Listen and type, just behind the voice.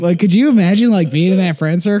Like, could you imagine like being in that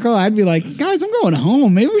friend circle? I'd be like, guys, I'm going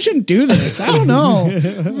home. Maybe we shouldn't do this. I don't know.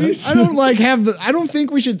 I don't think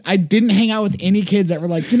we should. I didn't hang out with any kids that were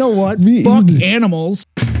like, you know what? Fuck animals.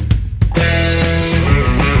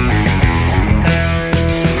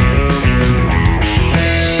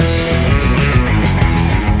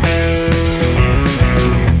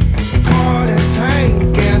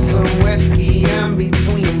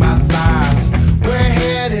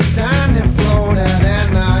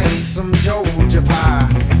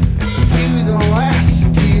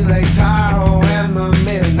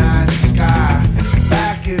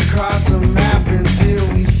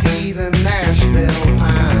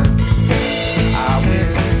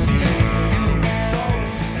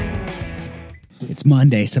 It's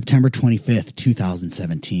Monday, September 25th,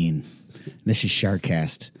 2017. This is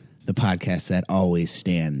SharkCast, the podcast that always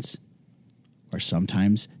stands, or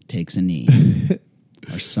sometimes takes a knee,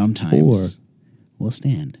 or sometimes we'll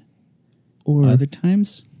stand, or other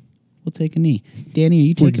times we'll take a knee. Danny, are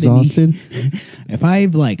you taking exhausted? A knee? If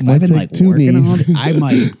I've been working on, I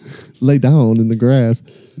might lay down in the grass.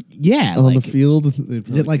 Yeah, on the field.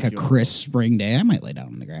 Is it like a crisp spring day? I might lay down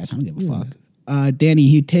in the grass. I don't give a fuck. Danny,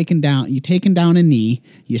 you taking down a knee,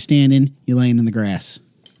 you standing, you laying in the grass.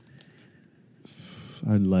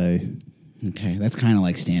 I'd lay. Okay, that's kind of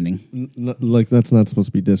like standing. Like that's not supposed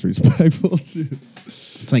to be disrespectful.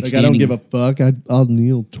 It's like standing. I don't give a fuck. I'll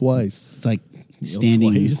kneel twice. It's like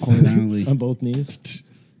standing horizontally on both knees.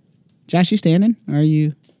 Josh, you standing? Or are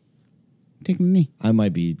you taking a knee? I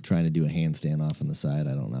might be trying to do a handstand off on the side.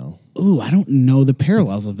 I don't know. Ooh, I don't know the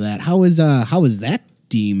parallels of that. How is that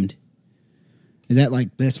deemed? Is that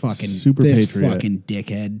like this fucking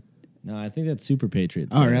dickhead? No, I think that's super patriot.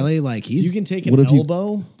 Oh, really? Like you can take an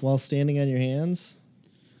elbow while standing on your hands.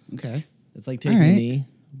 Okay, it's like taking a knee,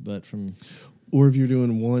 but from. Or if you're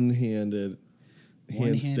doing one-handed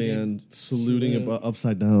handstand, saluting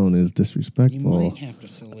upside down is disrespectful. You might have to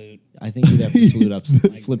salute. I think you'd have to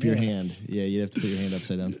salute flip your hand. Yeah, you'd have to put your hand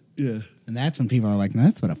upside down. Yeah, and that's when people are like, "No,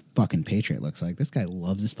 that's what a fucking patriot looks like. This guy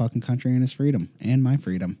loves his fucking country and his freedom and my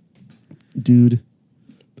freedom." Dude,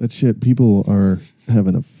 that shit, people are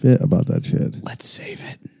having a fit about that shit. Let's save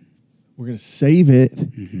it. We're going to save it.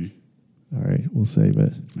 Mm-hmm. All right, we'll save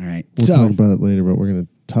it. All right. We'll talk about it later, but we're going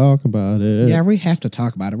to talk about it. Yeah, we have to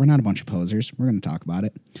talk about it. We're not a bunch of posers. We're going to talk about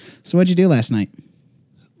it. So what'd you do last night?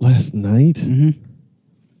 Last night? Mm-hmm.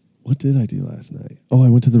 What did I do last night? Oh, I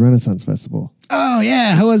went to the Renaissance Festival. Oh,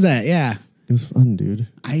 yeah. How was that? Yeah. It was fun, dude.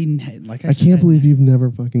 I can't believe you've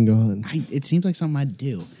never fucking gone. It seems like something I'd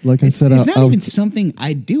do. It's not even something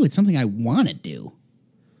I do. It's something I want to do.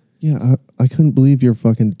 Yeah, I couldn't believe your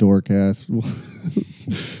fucking dork ass.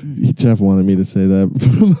 Jeff wanted me to say that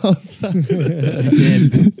from outside. I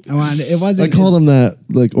did. It wasn't. I called him that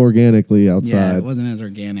like organically outside. Yeah, it wasn't as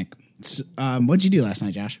organic. What'd you do last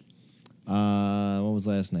night, Josh? What was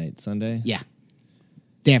last night? Sunday? Yeah.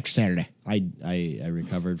 Day after Saturday. I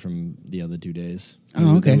recovered from the other 2 days.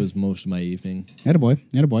 Oh, okay. That was most of my evening. Attaboy.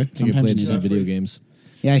 I played some video games.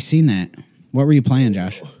 Yeah, I seen that. What were you playing,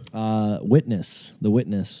 Josh? Witness. The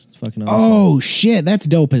Witness. It's fucking awesome. Oh, shit. That's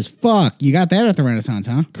dope as fuck. You got that at the Renaissance,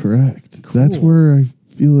 huh? Correct. Cool. That's where I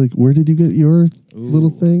feel like, where did you get your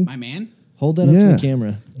little thing? My man? Hold that up to the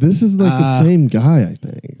camera. This is like the same guy, I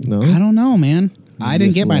think. No? I don't know, man. I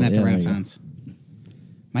didn't get mine at the yeah, Renaissance.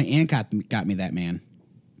 My aunt got me that, man.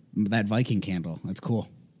 That Viking candle. That's cool.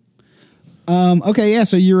 Okay, yeah,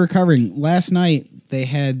 so you're recovering. Last night, they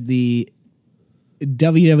had the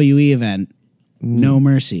WWE event, No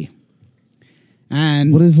Mercy.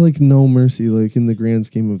 And what is like No Mercy, like in the grand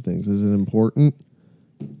scheme of things? Is it important?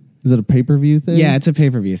 Is it a pay-per-view thing? Yeah, it's a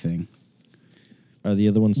pay-per-view thing. Are the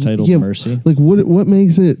other ones titled Mercy? Like, what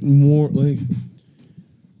makes it more, like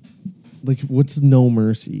what's No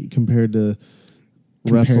Mercy compared to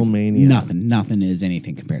WrestleMania? Nothing is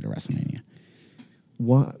anything compared to WrestleMania.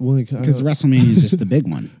 What? Because WrestleMania is just the big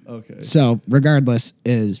one. Okay. So regardless,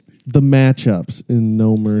 is the matchups in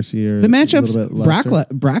No Mercy or the matchups?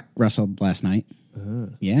 Brock wrestled last night.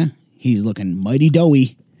 Yeah, he's looking mighty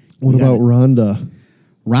doughy. What about Ronda?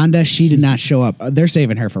 Ronda, she did not show up. They're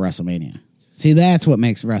saving her for WrestleMania. See, that's what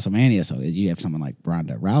makes WrestleMania so. You have someone like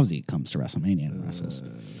Ronda Rousey comes to WrestleMania and wrestles.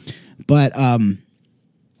 But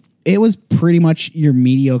it was pretty much your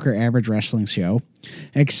mediocre average wrestling show,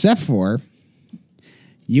 except for,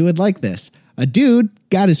 you would like this, a dude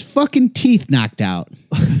got his fucking teeth knocked out.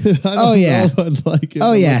 Oh yeah.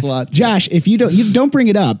 Oh yeah. Josh, if you don't bring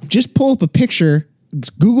it up, just pull up a picture,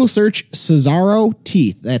 Google search Cesaro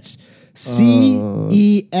teeth. That's CESOR.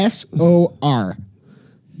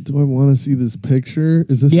 Do I want to see this picture?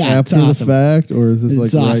 Is this Yeah, after it's awesome. the fact, or is this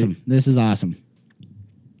It's like awesome? Right? This is awesome.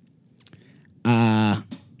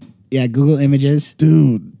 Yeah, Google Images.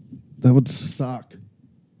 Dude, that would suck.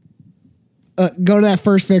 Go to that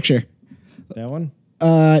first picture. That one?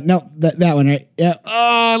 No, that one, right? Yeah.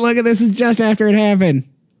 Oh, look at this. Is just after it happened.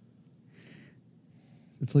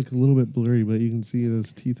 It's like a little bit blurry, but you can see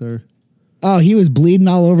his teeth are... Oh, he was bleeding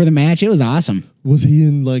all over the match. It was awesome. Was he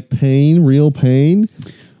in, like, pain? Real pain?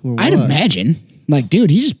 I'd imagine. Like, dude,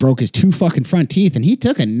 he just broke his 2 fucking front teeth, and he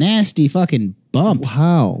took a nasty fucking bump.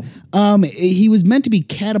 How? He was meant to be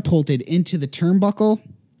catapulted into the turnbuckle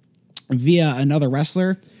via another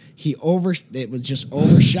wrestler. It was just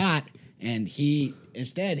overshot, and he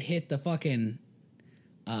instead hit the fucking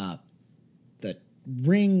the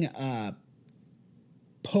ring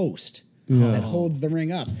post that holds the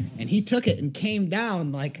ring up, and he took it and came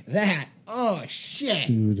down like that. Oh shit,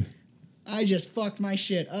 dude! I just fucked my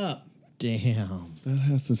shit up. Damn, that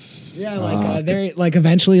has to suck. Yeah, like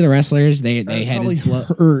eventually the wrestlers they had his blood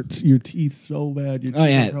hurts your teeth so bad. Oh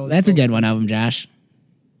yeah, that's a good one of them, Josh.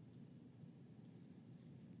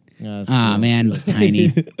 Oh man, it's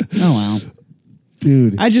tiny. Oh well,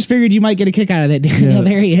 dude. I just figured you might get a kick out of that. Daniel,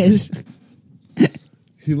 there he is.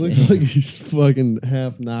 He looks like he's fucking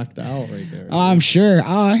half knocked out right there. Oh, I'm sure.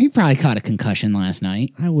 Oh, he probably caught a concussion last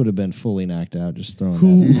night. I would have been fully knocked out just throwing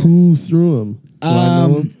Who threw him? Do I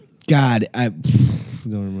know him? God, I don't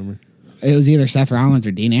remember. It was either Seth Rollins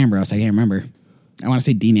or Dean Ambrose. I can't remember. I want to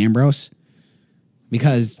say Dean Ambrose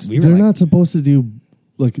because they're not supposed to do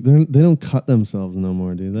like they don't cut themselves no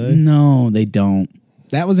more, do they? No, they don't.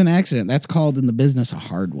 That was an accident. That's called in the business a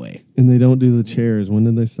hard way. And they don't do the chairs. When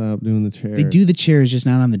did they stop doing the chairs? They do the chairs, just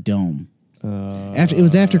not on the dome. It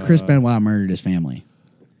was after Chris Benoit murdered his family.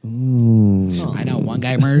 Oh. I know one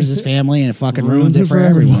guy murders his family and it fucking ruins it for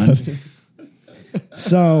everyone.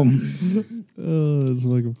 So, that's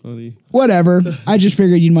fucking funny. Whatever. I just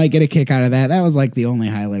figured you might get a kick out of that. That was like the only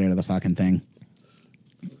highlight of the fucking thing.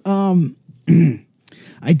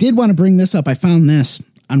 I did want to bring this up. I found this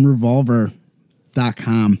on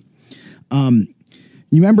Revolver.com. You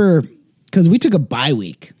remember because we took a bye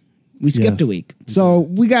week. We skipped a week. So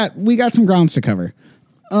we got some grounds to cover.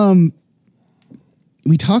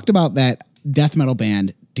 We talked about that death metal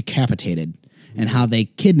band Decapitated and how they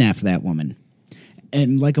kidnapped that woman.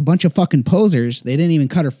 And like a bunch of fucking posers, they didn't even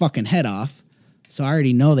cut her fucking head off. So I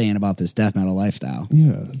already know they ain't about this death metal lifestyle.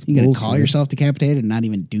 Yeah. You gonna call yourself Decapitated and not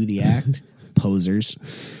even do the act? Posers.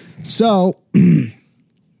 So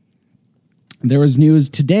there was news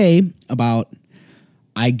today about,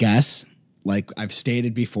 I guess, like I've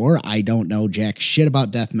stated before, I don't know jack shit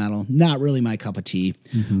about death metal. Not really my cup of tea.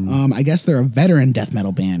 I guess they're a veteran death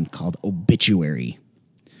metal band called Obituary.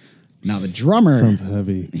 Now the drummer sounds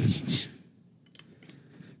heavy.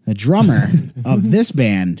 The drummer of this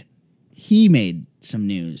band, he made some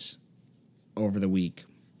news over the week.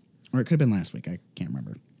 Or it could have been last week. I can't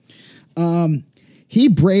remember. He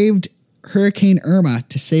braved Hurricane Irma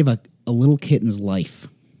to save a little kitten's life.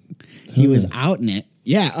 He was out in it.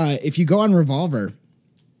 Yeah, if you go on Revolver,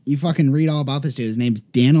 you fucking read all about this dude. His name's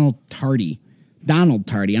Donald Tardy. Donald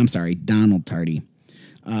Tardy.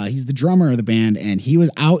 He's the drummer of the band, and he was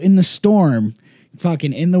out in the storm,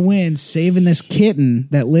 fucking in the wind, saving this kitten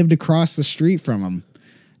that lived across the street from him.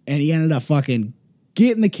 And he ended up fucking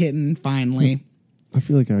getting the kitten finally. I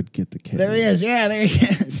feel like I would get the kitten. There he is. Yeah, there he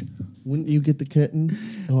is. Wouldn't you get the kitten?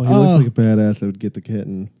 Oh, he looks like a badass that would get the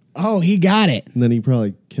kitten. Oh, he got it. And then he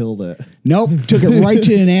probably killed it. Nope. Took it right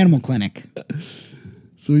to an animal clinic.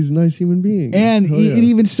 So he's a nice human being. And it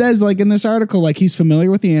even says, like, in this article, like, he's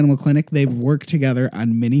familiar with the animal clinic. They've worked together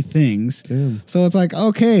on many things. Damn. So it's like,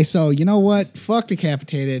 okay, so you know what? Fuck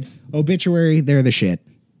Decapitated. Obituary, they're the shit.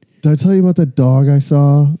 Did I tell you about that dog I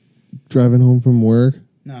saw driving home from work?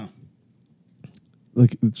 No.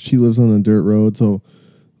 Like, she lives on a dirt road, so I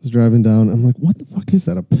was driving down. I'm like, what the fuck is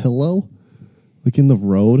that? A pillow? Like, in the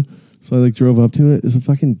road? So I, like, drove up to it. It's a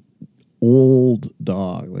fucking old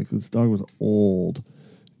dog. Like, this dog was old.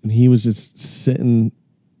 And he was just sitting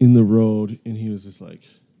in the road, and he was just like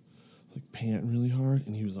panting really hard,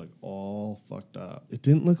 and he was like all fucked up. It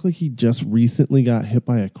didn't look like he just recently got hit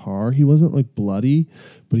by a car. He wasn't like bloody,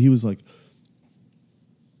 but he was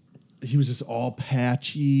just all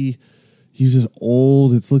patchy. He was just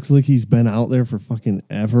old. It looks like he's been out there for fucking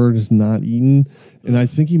ever, just not eating. And I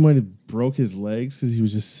think he might have broke his legs because he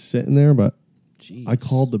was just sitting there. But jeez. I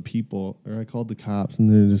called the cops, and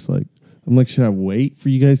they're just like, I'm like, should I wait for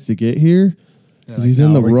you guys to get here? Because like, he's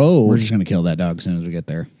in the road. We're just going to kill that dog as soon as we get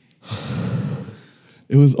there.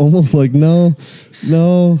 It was almost like, no,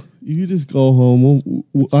 you just go home.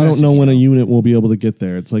 I don't know when a unit will be able to get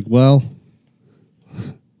there. It's like, well,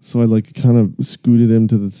 so I like kind of scooted him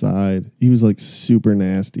to the side. He was like super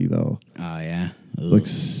nasty though. Oh, yeah. like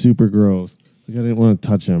super gross. Like I didn't want to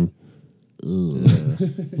touch him.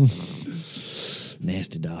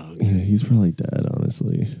 Nasty dog. Yeah, he's probably dead,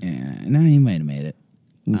 honestly. Yeah, no, he might have made it.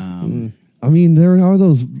 I mean, there are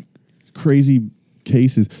those crazy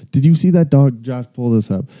cases. Did you see that dog? Josh, pull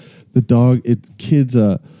this up. The dog, kids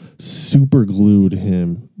super glued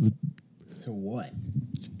him. To what?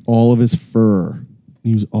 All of his fur.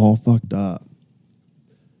 He was all fucked up.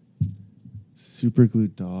 Super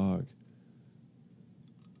glued dog.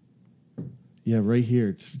 Yeah, right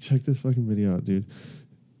here. Check this fucking video out, dude.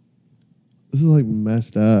 This is like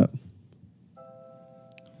messed up.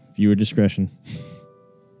 Viewer discretion.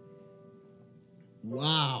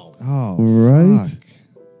 Wow. Oh, Right? fuck.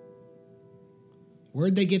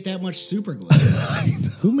 Where'd they get that much super glue?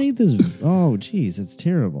 Who made this? Oh, jeez, it's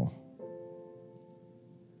terrible.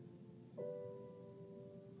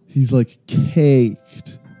 He's like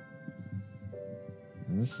caked.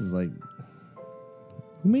 This is like,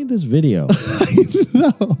 who made this video?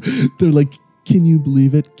 No. They're like, can you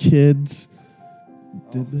believe it? Kids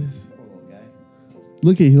did this.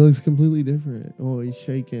 Look at, he looks completely different. Oh, he's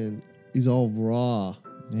shaking. He's all raw.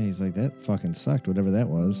 Yeah, he's like, that fucking sucked, whatever that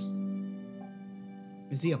was.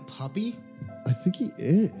 Is he a puppy? I think he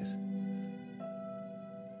is.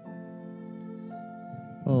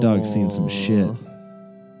 Dog's seen some shit.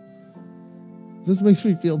 This makes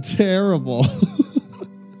me feel terrible.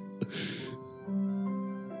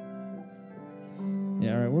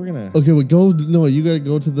 Yeah, all right, we're gonna. Okay, but go. No, you gotta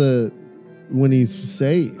go to the when he's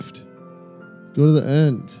saved. Go to the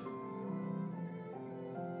end.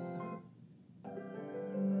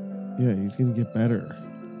 Yeah, he's gonna get better.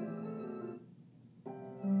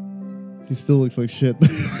 He still looks like shit.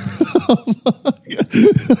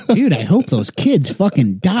 Dude, I hope those kids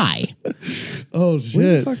fucking die. Oh Where the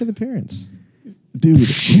shit, fuck are the parents? dude!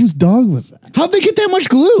 Whose dog was that? How'd they get that much The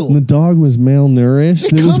glue? dog was malnourished.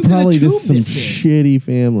 It It was comes in a probably just tube some this big. shitty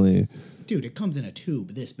family. Dude, it comes in a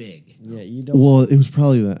tube this big. Yeah, you don't. Well, it was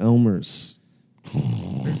probably the Elmer's.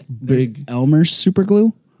 Big. Elmer's super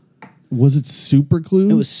glue? Was it super glue?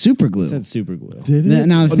 It was super glue. said super glue. Did it?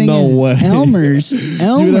 Now the thing no is, way. Elmer's, You would have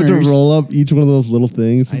to Elmer's, roll up each one of those little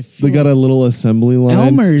things. I feel They got a little assembly line.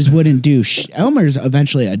 Elmer's wouldn't do. Elmer's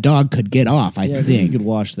eventually a dog could get off. I Yeah, I think think. you could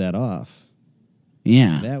wash that off.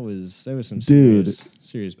 Yeah. That was some Dude.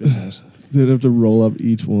 serious business. They'd have to roll up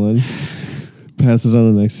each one, pass it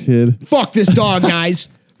on the next kid. Fuck this dog, guys.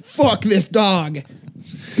 Fuck this dog.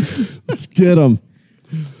 Let's get them.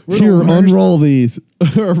 We're Here, the worst. unroll these.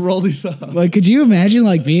 Or roll these up. Like, could you imagine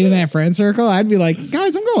like being in that friend circle? I'd be like,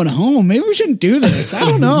 guys, I'm going home. Maybe we shouldn't do this. I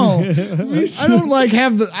don't know. I don't like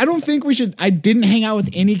have the. I don't think we should. I didn't hang out with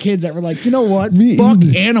any kids that were like, you know what? Me Fuck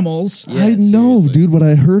either. animals. I know, seriously. dude, but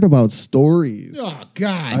I heard about stories. Oh I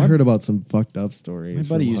God. heard about some fucked up stories My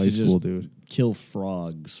buddy from used high to school, just dude. kill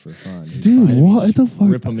frogs for fun. He'd Dude, find 'em, what he'd the just fuck?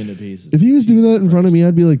 Rip them into pieces. If he was doing that in front of me,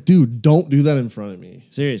 I'd be like, dude, don't do that in front of me.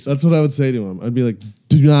 Seriously, That's what I would say to him. I'd be like,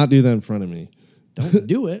 do not do that in front of me. don't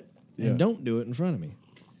do it, Yeah. and don't do it in front of me.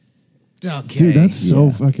 Okay. Dude, that's so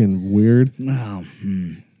Yeah. fucking weird. Oh,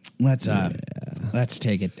 let's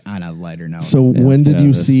take it on a lighter note. So let's when get did out you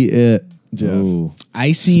of this. see it, Jeff? Oh,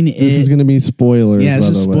 I seen it. This is going to be spoilers. yeah, this by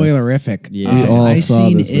is the way. spoilerific. Yeah. We all I saw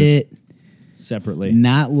seen this, but- it separately.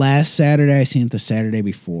 not last Saturday. I seen it the Saturday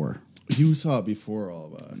before. You saw it before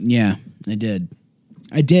all of us. Yeah, I did.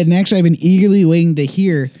 And actually, I've been eagerly waiting to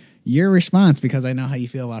hear your response because I know how you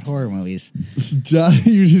feel about horror movies. Josh,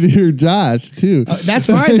 you should hear Josh too. That's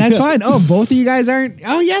fine. That's fine. Oh, both of you guys aren't.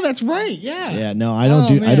 Oh, yeah, that's right. Yeah. Yeah, no, I don't Oh,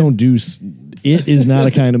 do. man. I don't do. It is not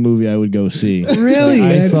a kind of movie I would go see. Really? I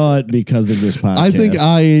That's- saw it because of this podcast. I think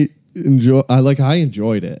I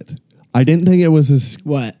enjoyed it. I didn't think it was as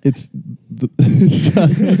What? it's the,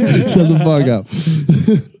 shut the fuck up.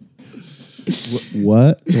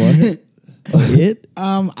 What? it.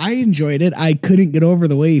 I enjoyed it. I couldn't get over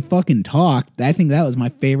the way he fucking talked. I think that was my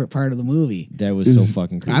favorite part of the movie. That was so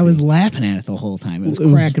fucking creepy. I was laughing at it the whole time. It was It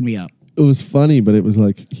was- cracking me up. It was funny, but it was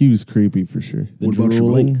like he was creepy for sure. the What about your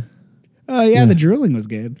drooling. Oh, yeah, the drooling was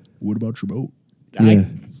good. What about your boat? Yeah.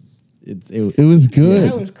 It was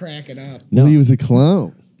good. I was cracking up. No. He was a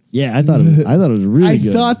clown. Yeah, I thought it was really I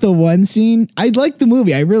good. thought the one scene, I liked the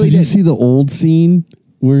movie. I really Did did. you see the old scene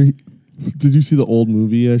where? Did you see the old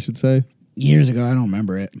movie? I should say Years ago, I don't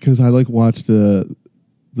remember it. because I watched the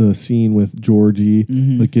scene with Georgie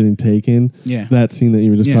getting taken. Yeah. that scene that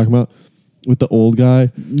you were just Yeah. talking about with the old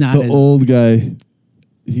guy. Not the as- old guy.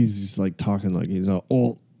 He's just talking like he's an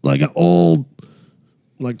old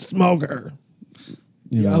smoker.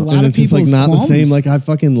 You Yeah, know? a lot and of it's just people's not the same. qualms. I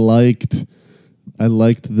fucking liked. I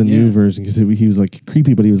liked the new Yeah. version because he was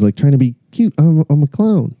creepy, but he was trying to be cute. I'm a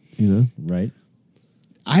clown, you know. right.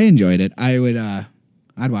 I enjoyed it.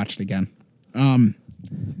 I'd watch it again.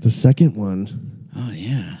 The second one, Oh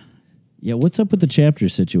yeah. Yeah, what's up with the chapter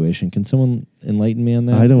situation? Can someone enlighten me on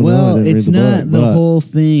that? I don't know. I Well, didn't it's read not book, the but- whole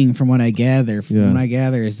thing from what I gather. From Yeah. what I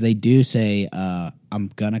gather is they do say,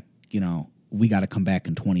 I'm gonna, we got to come back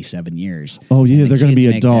in 27 years. Oh, yeah, And the they're gonna kids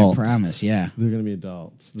be make that adults. promise, yeah. They're gonna be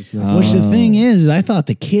adults. That's next Which one. the thing is I thought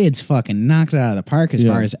the kids fucking knocked it out of the park as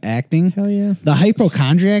Yeah. far as acting. Hell yeah. The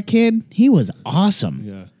hypochondriac kid, he was awesome.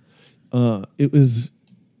 Yeah. It was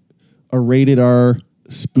a rated R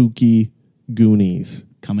spooky Goonies.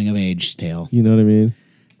 Coming of age tale. You know what I mean?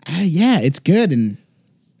 Yeah, it's good. And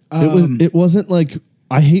It wasn't like,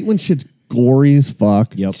 I hate when shit's gory as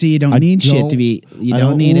fuck. Yep. see, you don't I need shit don't- to be. You I don't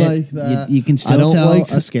don't need like it. that. You can I still don't tell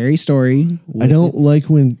like- a scary story. I don't like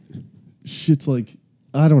when shit's like,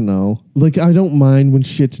 I don't know. Like, I don't mind when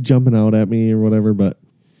shit's jumping out at me or whatever, but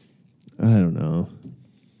I don't know.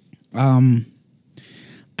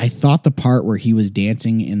 I thought the part where he was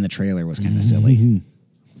dancing in the trailer was kind of silly.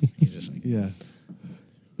 He's just like, Yeah.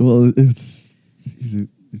 Well, it's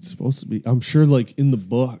supposed to be. I'm sure, like in the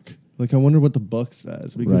book. Like, I wonder what the book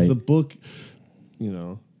says because Right. the book,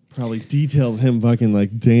 probably details him fucking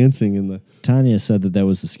like dancing in the. Tanya said that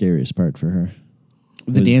was the scariest part for her.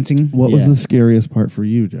 the dancing. What was Yeah. the scariest part for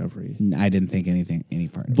you, Jeffrey? I didn't think any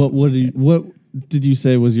part of it. But what did you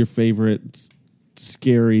say was your favorite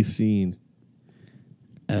scary scene?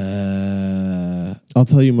 I'll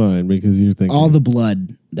tell you mine because you're thinking All the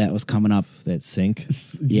blood that was coming up. That sink.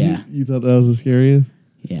 Yeah. You thought that was the scariest?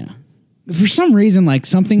 Yeah. For some reason, like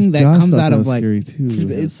something that Josh comes thought out that of was like scary too.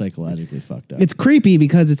 It was psychologically fucked up. it's creepy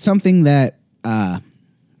because it's something that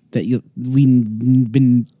we've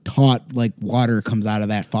been taught like water comes out of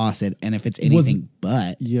that faucet, and if it's anything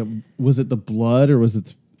but Yeah, was it the blood or was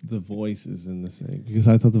it the voices in the sink? Because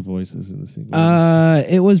I thought the voices in the sink.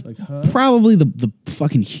 it was huh? probably the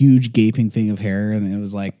fucking huge gaping thing of hair, and it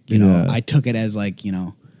was like Yeah. I took it as like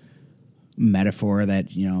metaphor that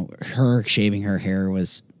her shaving her hair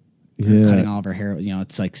was her cutting all of her hair.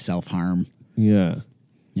 It's like self harm. Yeah,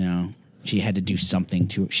 She had to do something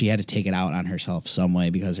she had to take it out on herself some way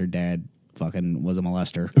because her dad fucking was a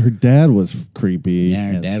molester. her dad was creepy.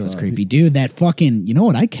 Yeah, her dad was creepy. Dude, that fucking, you know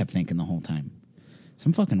what I kept thinking the whole time? So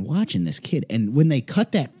I'm fucking watching this kid, and when they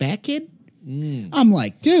cut that fat kid, I'm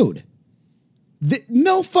like, dude,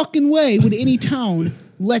 no fucking way would any town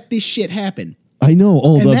let this shit happen. I know.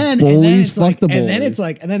 Oh, the bullies. it's Fuck like, the bullies. and then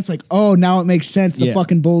it's like, oh, now it makes sense. The Yeah.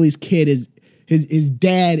 fucking bully's kid is his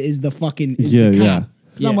dad is the fucking the Yeah, cop. yeah.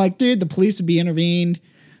 Because I'm Yeah. like, dude, the police would be intervened,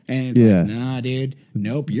 and it's Yeah. like, nah, dude,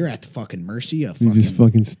 nope, you're at the fucking mercy of He fucking just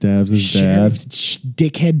fucking stabs his dad. sheriff's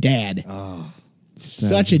dickhead dad.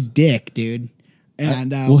 Such a dick, dude. And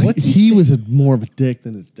Well, what's he say? was more of a dick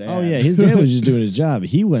than his dad. Oh yeah, his dad was just doing his job.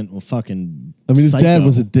 He went fucking. I mean, his dad psycho.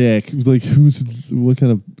 was a dick. He was like, what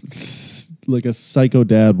kind of, like a psycho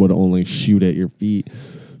dad would only shoot at your feet.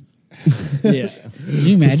 Yeah. Could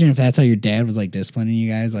you imagine if that's how your dad was like disciplining you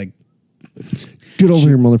guys? Like Get over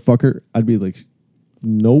here, motherfucker. I'd be like,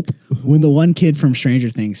 nope. when the one kid from Stranger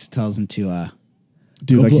Things tells him to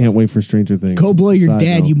Dude, Go I blow- can't wait for Stranger Things. go blow your Side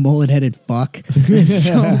dad, note. you mullet headed fuck. It's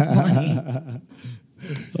so funny.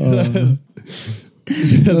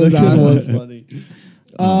 That was kid awesome. was funny.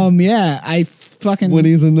 Yeah, I fucking When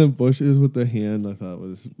he's in the bushes with the hand, I thought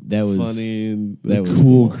That was- funny and that a was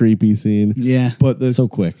cool, cool. creepy scene. yeah. But the So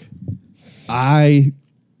quick. the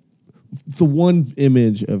one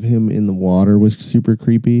image of him in the water was super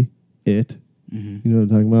creepy. You know what I'm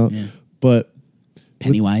talking about? Yeah. But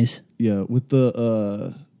Pennywise. yeah, with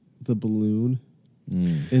the balloon,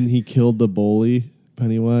 and he killed the bully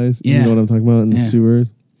Pennywise. Yeah. You know what I'm talking about in the Yeah. sewers.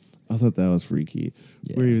 I thought that was freaky.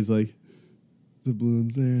 Yeah. Where he was like, the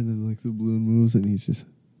balloon's there, and then like the balloon moves, and he's just,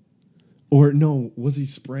 or no, was he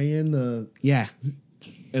spraying the? Yeah.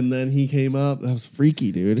 And then he came up. That was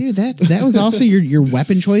freaky, dude. Dude, that was also your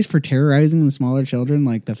weapon choice for terrorizing the smaller children,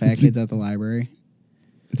 like the fat kids at the library.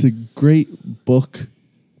 It's a great book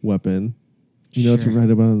weapon. You know what to Sure. write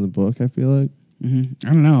about in the book, I feel like. I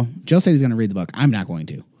don't know. Joe said he's going to read the book. I'm not going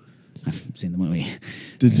to. I've seen the movie.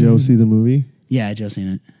 Did Joe see the movie? Yeah, Joe's seen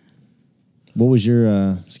it. What was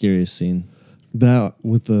your scariest scene? That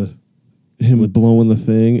with him blowing the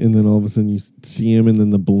thing, and then all of a sudden you see him, and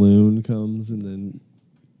then the balloon comes, and then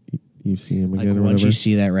you see him Like again or once whatever. you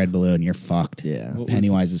see that red balloon, you're fucked. Yeah.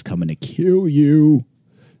 Pennywise is coming to kill you.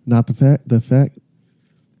 Not the fat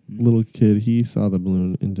little kid. He saw the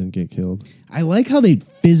balloon and didn't get killed. I like how they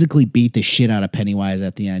physically beat the shit out of Pennywise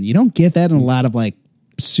at the end. You don't get that in a lot of like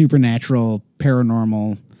supernatural,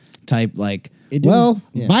 paranormal type like. It Well, didn't-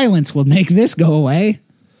 yeah. violence will make this go away.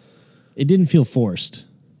 It didn't feel forced.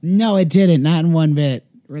 No, it didn't. Not in one bit.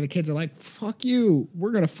 where the kids are like, fuck you.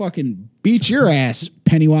 We're going to fucking beat your ass,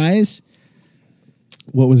 Pennywise.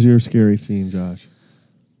 What was your scary scene, Josh?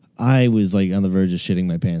 I was like on the verge of shitting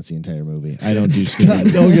my pants the entire movie. I don't do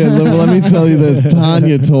scary. Okay, let me tell you this.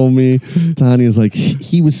 Tanya told me. Tanya's like,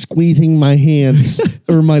 he was squeezing my hands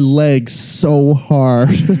or my legs so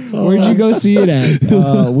hard. Where'd you go see it at?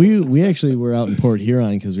 We actually were out in Port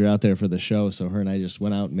Huron because we were out there for the show. So her and I just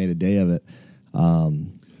went out and made a day of it.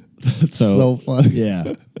 That's so funny.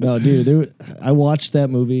 Yeah. No, dude, I watched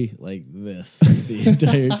that movie like this the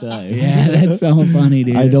entire time. Yeah, that's so funny,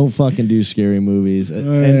 dude. I don't fucking do scary movies.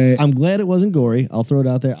 And I'm glad it wasn't gory. I'll throw it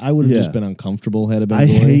out there. I would have just been uncomfortable had it been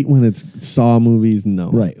gory. I hate when it's Saw movies.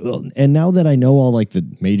 No. Right. Well, and now that I know all like the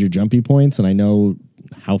major jumpy points and I know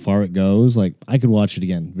how far it goes, like I could watch it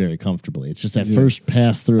again very comfortably. It's just that first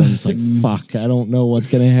pass through and it's like, fuck, I don't know what's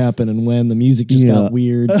going to happen and when. The music just got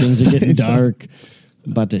weird. Things are getting dark.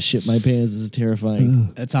 I'm about to shit my pants. This is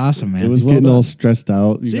terrifying. That's awesome, man. It was getting all stressed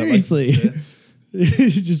out. You Seriously.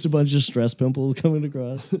 Just a bunch of stress pimples coming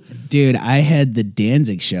across. Dude, I had the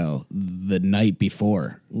Danzig show the night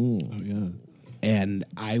before. Oh, yeah. And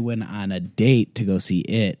I went on a date to go see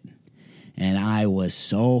it. And I was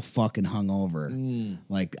so fucking hungover.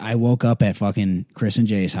 Like, I woke up at fucking Chris and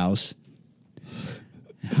Jay's house.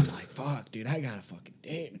 And I'm like, fuck, dude, I got a fucking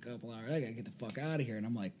date in a couple hours. I got to get the fuck out of here. And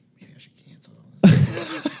I'm like, maybe I should cancel.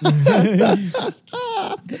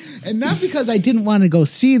 And not because I didn't want to go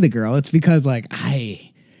see the girl. It's because, like,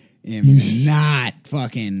 I am not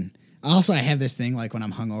fucking... Also, I have this thing, like, when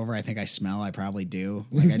I'm hungover, I think I smell. I probably do.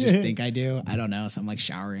 Like, I just think I do. I don't know. So I'm, like,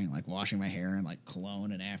 showering, like, washing my hair and, like,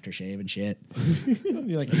 cologne and aftershave and shit.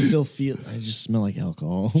 You're like, I still feel... I just smell like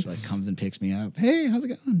alcohol. She, like, comes and picks me up. Hey, how's it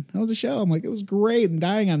going? How was the show? I'm like, it was great. I'm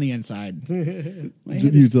dying on the inside. Did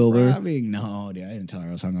you tell her? No, dude, I didn't tell her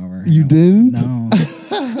I was hungover. You didn't? No.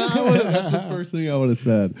 That's the first thing I would have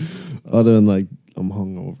said. Other than, like, I'm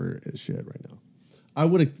hungover as shit right now. I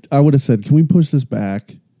would have said, can we push this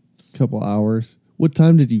back a couple hours? What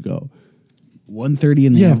time did you go? 1:30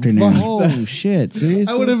 in the afternoon. Oh, shit.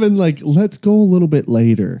 Seriously? I would have been like, let's go a little bit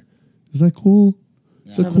later. Is that cool?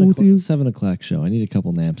 Is that cool with you? 7 o'clock show. I need a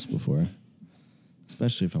couple naps before.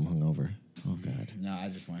 Especially if I'm hungover. Oh, God. No, I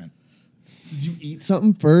just went. Did you eat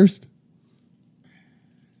something first?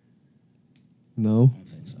 No? I don't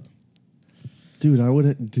think so. Dude, I would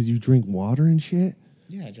have. Did you drink water and shit?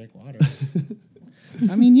 Yeah, I drank water.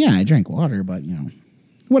 I mean, yeah, I drank water, but, you know,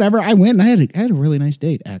 whatever. I went and I had a really nice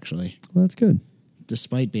date, actually. Well, that's good.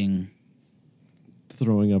 Despite being...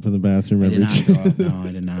 Throwing up in the bathroom I every did not day. throw up. No,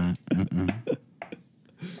 I did not. I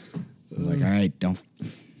was like, all right, don't...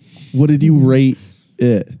 What did you rate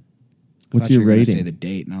it? What's your Gonna rating? say the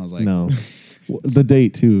date, and I was like... No. The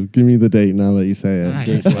date, too. Give me the date now that you say it. I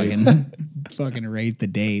just fucking rate the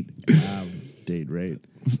date. Date rate.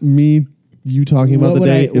 Me, you talking about What the would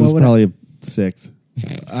date, I- it was what would probably a 6.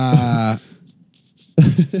 It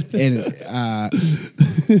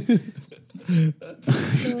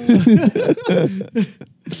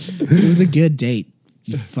was a good date,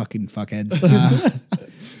 you fucking fuckheads.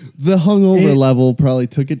 The hungover level probably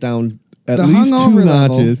took it down at The least 2 hungover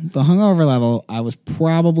level, notches. the hungover level, I was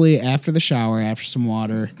probably after the shower, after some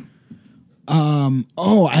water. I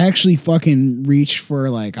actually fucking reached for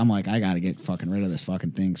like, I'm like, I gotta get fucking rid of this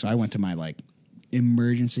fucking thing. So I went to my like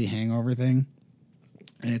emergency hangover thing,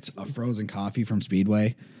 and it's a frozen coffee from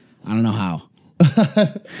Speedway. I don't know how.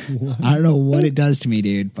 I don't know what it does to me,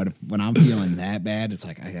 dude. But when I'm feeling that bad, it's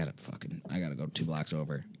like I gotta go 2 blocks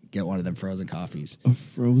over, get one of them frozen coffees. A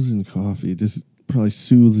frozen coffee just probably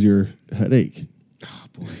soothes your headache. Oh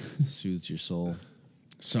boy. Soothes your soul.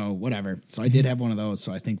 So whatever. So I did have one of those.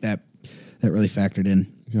 So I think that really factored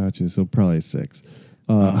in. Gotcha. So probably a 6.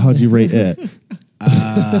 How'd you rate it?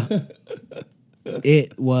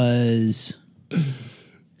 It was.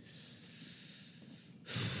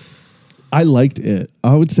 I liked it.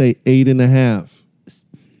 I would say 8.5.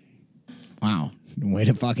 Wow. Way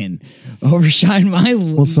to fucking overshine my.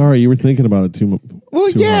 Well, sorry, you were thinking about it too much. Well,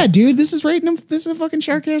 yeah, dude. This is this is a fucking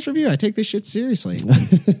SharkCast review. I take this shit seriously.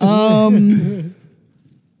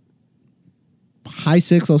 High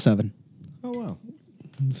 607. Oh, wow.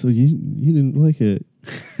 So you didn't like it.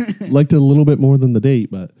 Liked it a little bit more than the date,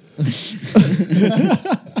 but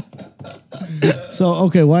So,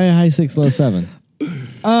 okay, why a high 6, low 7?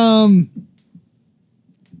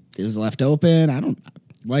 It was left open. I don't.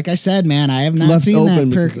 Like I said, man, I have not left seen open that.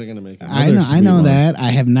 because they're gonna make. I know that.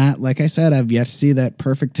 I have not. Like I said, I've yet to see that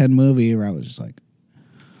perfect 10 movie where I was just like,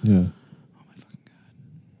 Yeah. Oh my fucking god!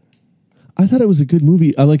 I thought it was a good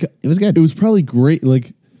movie. It was good. It was probably great.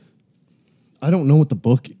 Like, I don't know what the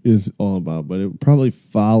book is all about, but it probably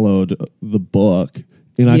followed the book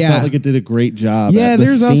And I Yeah. felt like it did a great job. Yeah, at the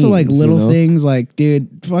there's also like scenes, little you know? things like,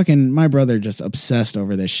 dude, fucking my brother just obsessed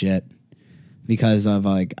over this shit because of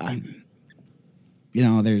like,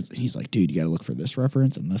 he's like, dude, you got to look for this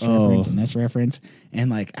reference and this reference and this reference. And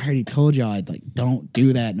like, I already told y'all, I'd like, don't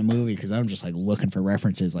do that in a movie because I'm just like looking for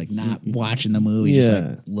references, like not watching the movie, just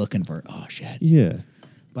like looking for, oh shit. Yeah.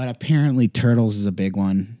 But apparently Turtles is a big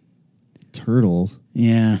one. Turtles.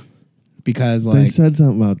 Yeah. Because They like, said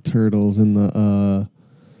something about turtles in the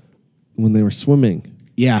when they were swimming.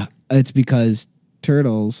 yeah, it's because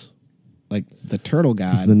turtles, like the turtle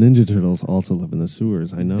 'Cause god, the Ninja Turtles also live in the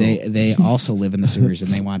sewers. I know. they also live in the sewers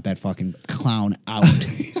and they want that fucking clown out.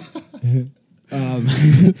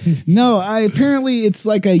 No, apparently it's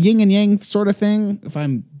like a yin and yang sort of thing. If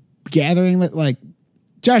I'm gathering that, like,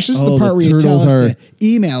 Josh, this is the Oh, part the where you tell turtles us to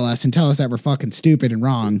email us and tell us that we're fucking stupid and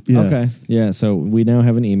wrong. Yeah. Okay. Yeah. So we now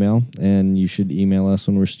have an email, and you should email us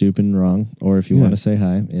when we're stupid and wrong. Or if you want to say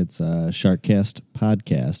hi, it's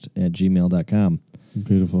sharkcastpodcast@gmail.com.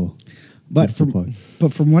 Beautiful. But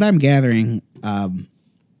from what I'm gathering,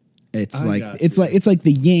 it's like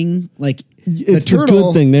the yin, like It's the turtle the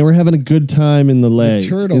good thing. They were having a good time in the The lake.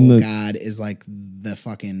 turtle god is like the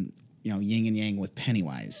fucking yin and yang with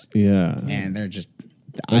Pennywise. Yeah. And they're just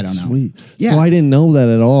I don't know. Sweet. Yeah. So I didn't know that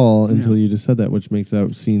at all until you just said that, which makes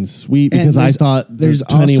that scene sweet And because I there's- thought there's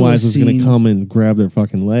also Pennywise a was going to scene- come and grab their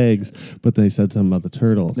fucking legs, but they said something about the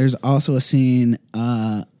turtles. There's also a scene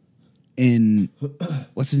in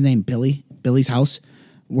what's his name, Billy's house,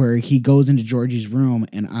 where he goes into Georgie's room,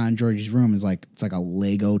 and on Georgie's room is like it's like a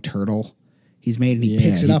Lego turtle he's made, and he Yeah,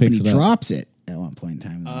 picks it he up and picks he it up. drops it at one point in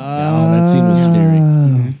time. Oh, that scene was scary.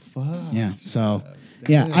 Oh, fuck. Yeah. So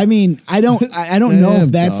yeah, I mean, I don't know Damn,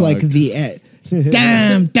 if that's dog. like the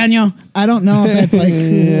damn Daniel. I don't know if that's like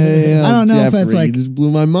Yeah, I don't know if that's Jeffrey, like you just blew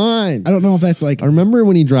my mind. I don't know if that's like I remember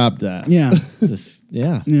when he dropped that. yeah.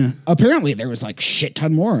 Yeah. Yeah. Apparently there was like shit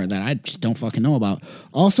ton more that I just don't fucking know about.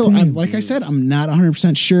 Also, I'm like I said, I'm not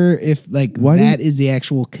 100% sure if like that is the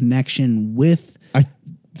actual connection with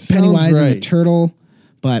Pennywise and the turtle,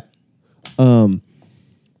 but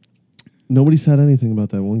nobody said anything about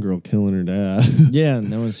that one girl killing her dad. Yeah.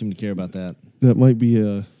 No one seemed to care about that. That might be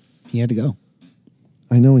a. he had to go.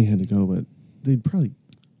 I know he had to go, but they'd probably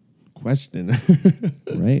question her.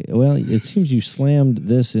 Right. Well, it seems you slammed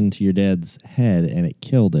this into your dad's head and it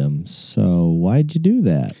killed him. So why'd you do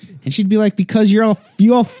that? And she'd be like, because you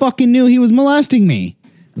all fucking knew he was molesting me.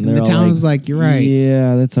 And they're the all town like, was like, you're right.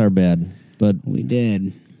 Yeah, that's our bad. But We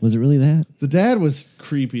did. was it really that? The dad was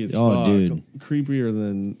creepy as Oh, fuck. dude. Creepier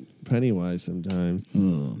than Pennywise sometimes.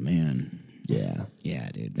 Oh man. Yeah. Yeah,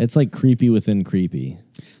 dude. It's like creepy within creepy.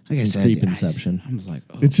 Like I Some said, creep dude, inception. I was like,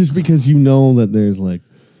 oh. It's just because you know that there's like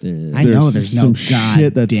I know there's no some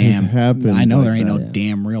shit that's goddamn happened. I know like there ain't no that.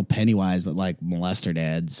 damn real Pennywise, but like molester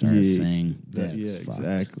dads are a thing. Yeah, That's fucked.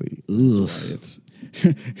 exactly. Ugh. That's why it's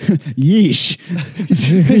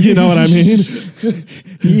Yeesh. you know what I mean?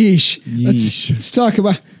 Yeesh. Yeesh. Let's talk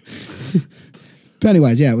about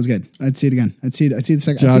Pennywise. Yeah, it was good. I'd see it again. I'd see the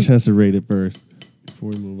second. Josh has to rate it first before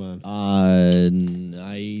we move on.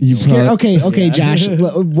 I probably- Okay, Josh.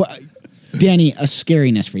 Danny, a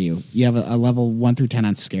scariness for you. You have a level 1 through 10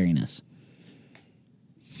 on scariness.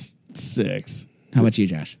 6. How about you,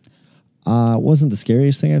 Josh? wasn't the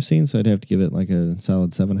scariest thing I've seen, so I'd have to give it like a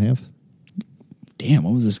solid 7.5. Damn,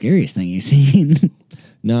 what was the scariest thing you've seen?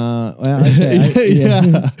 Nah, well, okay,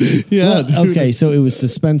 Yeah. Well, okay, so it was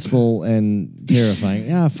suspenseful and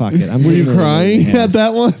terrifying. Ah, fuck it. Were you crying at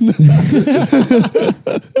that one?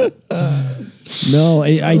 No,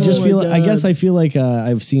 I just Oh feel. my I guess God. I feel like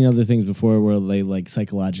I've seen other things before where they like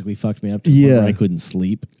psychologically fucked me up to the point Yeah. where I couldn't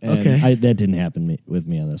sleep. And Okay. that didn't happen with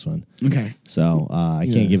me on this one. Okay. So I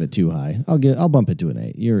can't give it too high. I'll bump it to an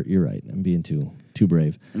 8. You're right. I'm being too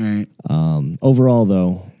brave. All right. Overall,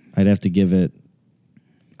 though, I'd have to give it.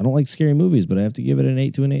 I don't like scary movies, but I have to give it an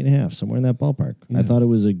 8 to an 8.5, somewhere in that ballpark. I thought it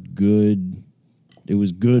was a good. It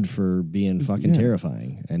was good for being fucking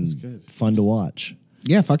terrifying and fun to watch.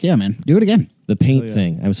 Yeah, fuck yeah, man. Do it again. The paint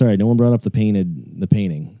thing. I'm sorry, no one brought up the painting.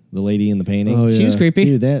 The lady in the painting. Oh, She was yeah. creepy.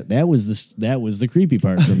 Dude, that was the creepy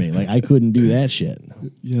part for me. Like I couldn't do that shit.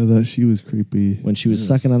 Yeah, that she was creepy. When she was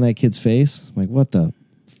sucking on that kid's face, I'm like, what the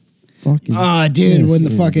fucking Dude, when the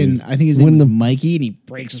fucking, I think his name When was the- Mikey, and he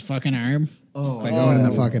breaks his fucking arm by going in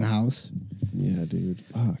the fucking house. Yeah, dude.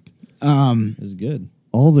 Fuck. It was good.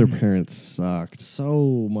 All their parents sucked.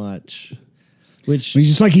 So much. Which He's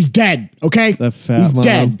just like, he's dead, okay? That fat He's mom.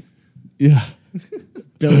 dead. Yeah.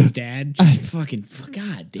 Billy's dad. Just fucking,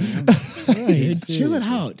 god damn. Dude, chill it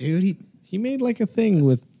out, dude. he made like a thing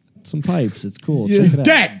with some pipes. It's cool. Yeah. Check He's it out.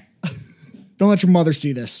 dead. Don't let your mother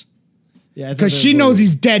see this. Yeah, I thought Because that she was knows hilarious.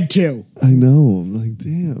 he's dead too. I know. I'm like,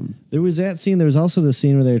 damn. There was that scene. There was also the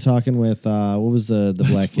scene where they were talking with what was the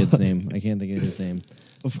black kid's name? I can't think of his name.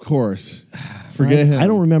 Of course. Forget him. I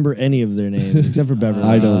don't remember any of their names except for Beverly.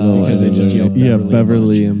 I don't know. because they just yelled Yeah, Beverly.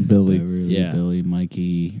 Beverly and Billy. Yeah. Billy,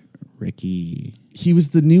 Mikey, Ricky. He was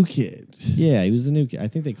the new kid. Yeah, he was the new kid. I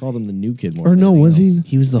think they called him the new kid more. Or than no, anything was he? else.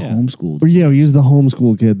 He was the Yeah. homeschooled. Or yeah, he was the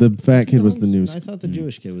homeschool kid. The fat kid was the new. I thought the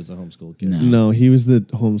Jewish kid was the homeschool kid. No. No, he was the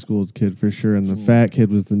homeschooled kid for sure, and the fat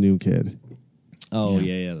kid was the new kid. Oh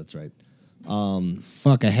yeah, that's right.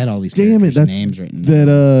 Fuck, I had all these Damn it, characters' that's names written down.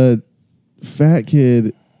 that fat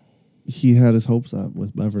kid. He had his hopes up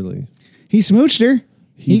with Beverly. He smooched her.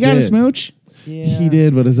 He He got a did. smooch. Yeah, He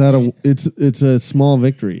did, but is that a? It's a small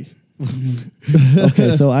victory.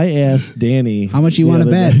 Okay, so I asked Danny How much you the want to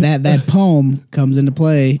other bet day- that poem comes into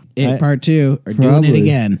play in part 2 or doing it Probably.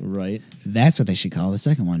 again? Right. That's what they should call the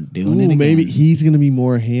second one. Doing it Ooh, again. maybe he's gonna be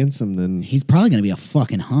more handsome than. He's probably going to be a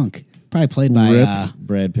fucking hunk. Probably played by Ripped.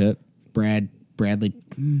 Brad Pitt. Bradley.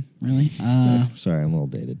 Really? Sorry, I'm a little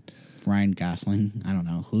dated. Ryan Gosling. I don't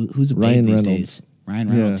know who's a Ryan babe these Reynolds. days. Ryan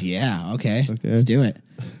Reynolds. Yeah. Okay. Let's do it.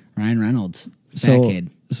 Ryan Reynolds. Fat kid.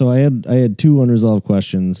 So I had two unresolved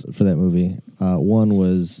questions for that movie. One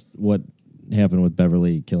was what happened with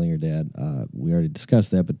Beverly killing her dad. We already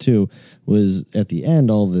discussed that, but two was at the end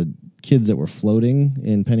all the kids that were floating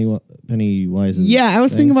in Pennywise's. Yeah, I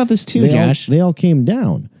was thinking about this too, Josh. They all came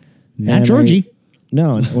down. Not And Georgie.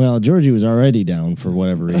 No, well, Georgie was already down for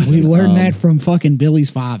whatever reason. We learned that from fucking Billy's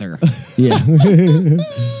father. Yeah.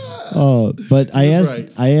 But I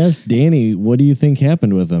asked Danny, what do you think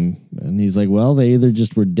happened with them? And he's like, well, they either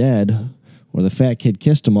just were dead or the fat kid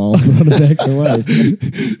kissed them all and brought them back to life.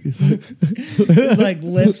 His like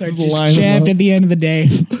lips are Line just 'em chapped up. at the end of the day.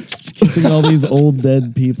 Kissing all these old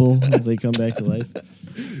dead people as they come back to life.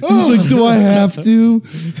 He's like, do I have to?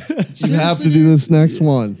 You have to do this next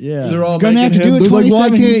one. Yeah. They're all Gonna making have to do him- it they're like, why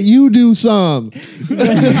 27 can't you do some?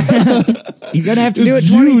 You're gonna have to do it It's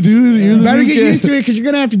 20. you, dude. You're the Better new get kid. used to it because you're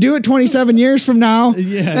gonna have to do it 27 years from now.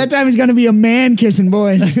 Yeah. That time he's gonna be a man kissing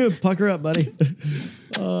boys. Pucker up, buddy.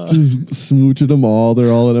 Just smooching them all.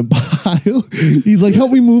 They're all in a pile. He's like,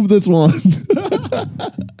 help me move this one.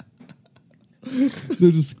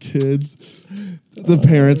 They're just kids. The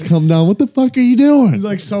parents come down. What the fuck are you doing? He's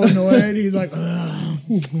like so annoyed. He's like, ugh.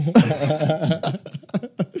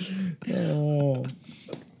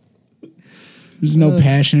 There's no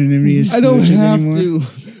passion in him. He just I don't smooches have anymore.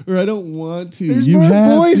 to, or I don't want to. There's you more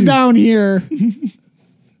have boys to. down here.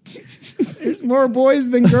 There's more boys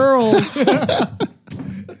than girls.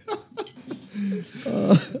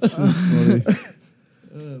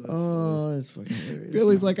 Oh, that's fucking hilarious.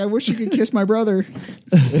 Billy's like, I wish you could kiss my brother.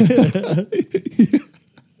 But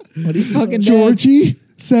he's fucking dead. Georgie,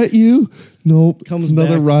 is that you? Nope. Comes It's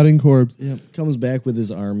another back. rotting corpse. Yep. Comes back with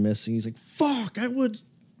his arm missing. He's like, fuck, I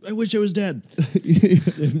wish I was dead.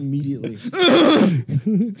 Immediately.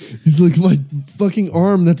 He's like, my fucking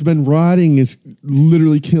arm that's been rotting is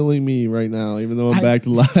literally killing me right now, even though I'm back to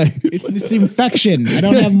life. It's this infection. I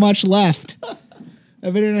don't have much left.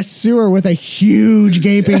 I've been in a sewer with a huge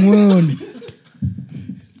gaping wound.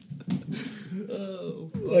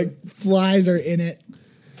 Like flies are in it.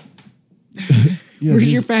 Yeah, Where's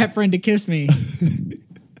he's- your fat friend to kiss me?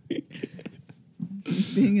 He's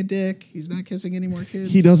being a dick. He's not kissing any more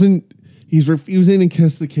kids. He doesn't. He's refusing to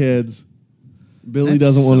kiss the kids. Billy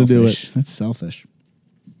doesn't want to do it. That's selfish.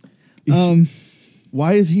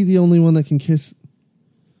 Why is he the only one that can kiss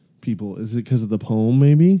people? Is it because of the poem?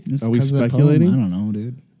 Maybe It's are we 'cause of the poem. speculating? I don't know,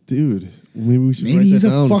 dude. Dude, maybe we should. Maybe write he's that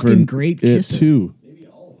a down fucking for great it kisser. too. Maybe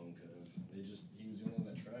all of them could have. He was the only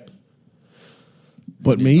one that tried.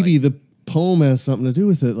 But maybe the poem has something to do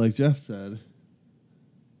with it, like Jeff said.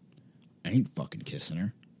 I ain't fucking kissing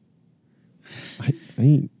her. I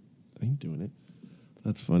ain't doing it.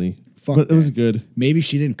 That's funny. Fuck but it was that. good. Maybe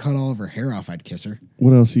she didn't cut all of her hair off. I'd kiss her.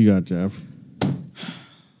 What else you got, Jeff?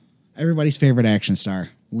 Everybody's favorite action star,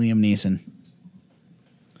 Liam Neeson.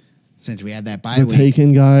 Since we had that bye The week,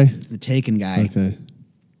 Taken guy. the Taken guy. Okay.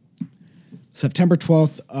 September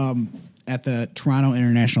 12th at the Toronto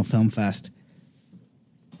International Film Fest.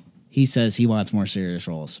 He says he wants more serious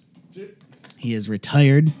roles. He is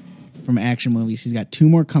retired from action movies. He's got 2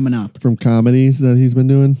 more coming up. From comedies that he's been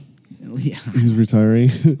doing, Yeah, he's retiring.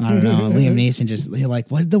 I don't know. Liam Neeson just like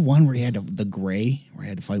what the one where he had the gray where he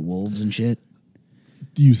had to fight wolves and shit.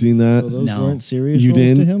 You seen that? So those No. weren't serious You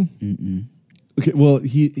roles to didn't? him? Okay, well,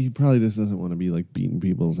 he probably just doesn't want to be like beating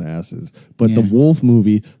people's asses. But the Yeah. Wolf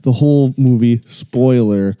movie, the whole movie,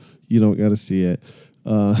 spoiler, you don't got to see it.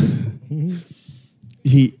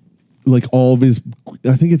 He like all of his,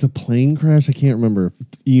 I think it's a plane crash. I can't remember.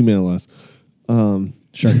 Email us.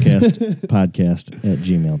 SharkCast podcast at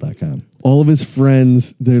gmail.com. All of his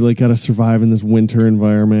friends, they're like got to survive in this winter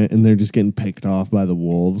environment, and they're just getting picked off by the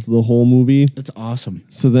wolves the whole movie. That's awesome.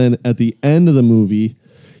 So then at the end of the movie,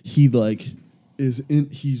 he like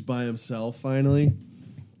he's by himself finally,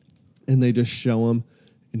 and they just show him,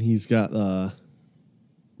 and he's got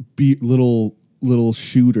little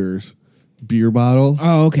shooters, beer bottles.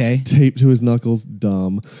 Oh, okay. Taped to his knuckles,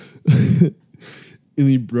 dumb. And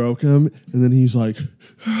he broke him, and then he's like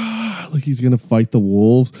he's gonna fight the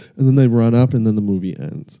wolves, and then they run up, and then the movie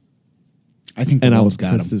ends. I think the And I wolves was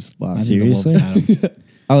got pissed him. as fuck. I think the wolves Seriously? got him.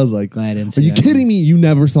 I was like, Glad I didn't are see you that kidding me? You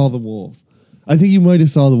never saw the wolves. I think you might have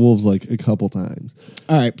saw the wolves like a couple times.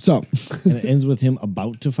 All right, so And it ends with him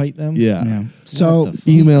about to fight them? Yeah. So What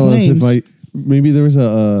the Email us claims, if maybe there was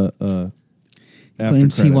a after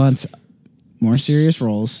claims he credits. wants more serious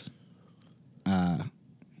roles.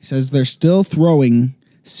 He says they're still throwing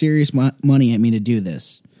serious money at me to do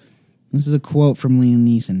this. This is a quote from Liam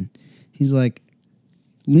Neeson. He's like,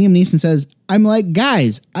 Liam Neeson says, I'm like,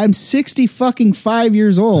 guys, I'm 65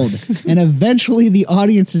 years old, and eventually the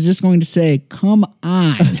audience is just going to say, come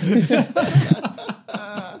on.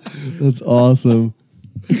 That's awesome.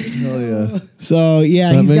 Hell yeah. So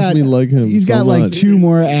yeah, That he's makes got me like him He's so got like much. 2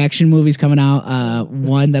 more action movies coming out.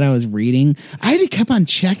 One that I was reading, I had to kept on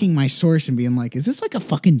checking my source and being like, is this like a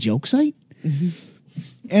fucking joke site? Mm-hmm.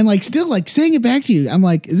 And like still like saying it back to you, I'm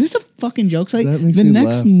like, is this a fucking joke site? That makes The me next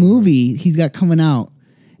laugh so movie he's got coming out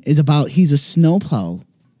is about he's a snowplow.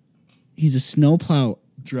 He's a snowplow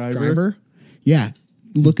Driver? Yeah,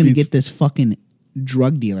 looking to Beats- get this fucking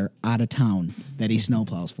drug dealer out of town that he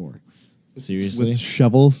snowplows for. Seriously? With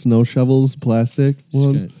shovels, snow shovels, plastic Just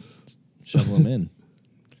ones. gonna shovel him in.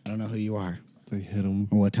 I don't know who you are They hit him.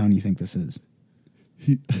 or what town you think this is.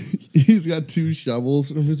 He's got 2 shovels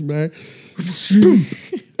from his back.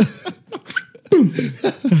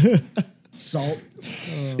 Salt.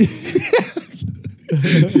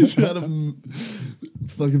 He's got a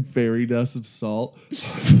fucking fairy dust of salt.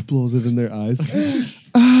 Blows it in their eyes.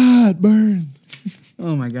 It burns.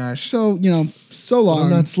 Oh my gosh. So, so long. I'm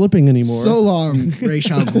not slipping anymore. So long, Ra's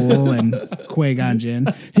al Ghul and Qui-Gon Jinn.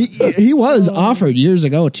 He was offered years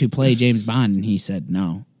ago to play James Bond, and he said,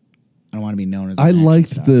 no, I don't want to be known as an I action liked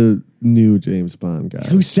star." the new James Bond guy.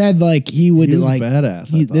 Who said, like, he would, He was like...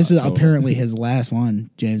 badass, I This is thought. apparently his last one,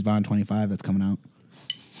 James Bond 25, that's coming out.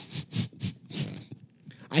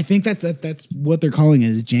 I think that's what they're calling it,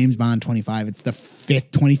 is James Bond 25. It's the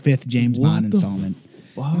 25th James What Bond the installment.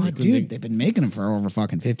 fuck? Like, dude, they've been making them for over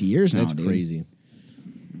fucking 50 years now, That's dude. crazy.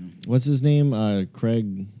 What's his name?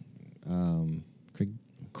 Craig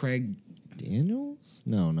Craig... Daniels?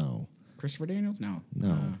 No. Christopher Daniels? No.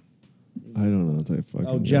 I don't know what they fucking.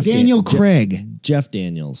 Oh, Jeff Daniel Dan- Craig. Jeff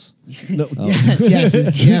Daniels. No, Yes,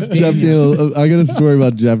 it's Jeff Daniels. Jeff Daniels. I got a story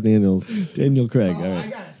about Jeff Daniels. Daniel Craig. All I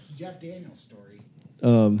right. got a Jeff Daniels story.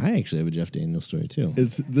 I actually have a Jeff Daniels story too.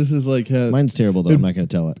 This is like Mine's terrible though. I'm not going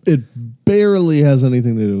to tell it. it barely has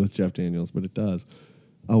anything to do with Jeff Daniels, but it does.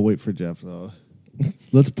 I'll wait for Jeff though.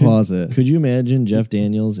 Let's pause it. Could you imagine Jeff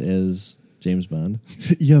Daniels as James Bond?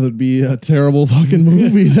 Yeah, that'd be a terrible fucking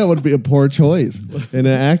movie. That would be a poor choice. And an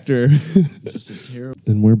actor.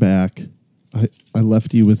 And we're back. I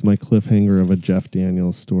left you with my cliffhanger of a Jeff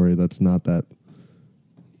Daniels story that's not that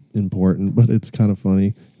important, but it's kind of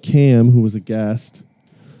funny. Cam, who was a guest,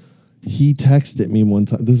 he texted me one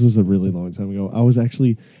time. This was a really long time ago. I was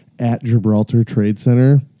actually at Gibraltar Trade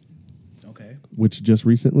Center, Okay. which just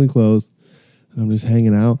recently closed. And I'm just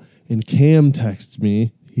hanging out. And Cam texts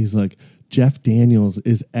me. He's like, Jeff Daniels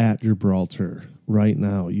is at Gibraltar right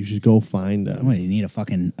now. You should go find him. What, do you need a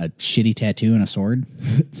shitty tattoo and a sword?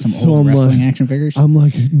 Some So old I'm wrestling like- action figures? I'm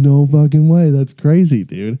like, no fucking way. That's crazy,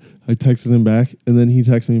 dude. I texted him back, and then he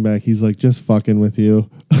texted me back. He's like, just fucking with you.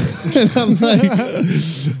 And I'm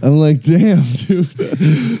like, damn, dude.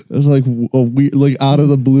 It was like a weird, like out of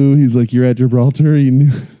the blue. He's like, you're at Gibraltar. He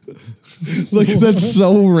knew. Like, that's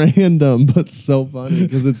so random, but so funny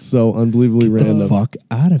because it's so unbelievably random. Fuck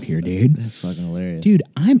out of here, dude. That's fucking hilarious. Dude,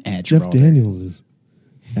 I'm at Jeff Gibraltar. Daniels is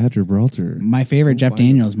at Gibraltar. My favorite Jeff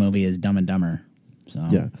Daniels movie is Dumb and Dumber. So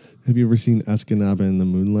Yeah. Have you ever seen Escanaba in the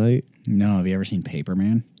Moonlight? No, have you ever seen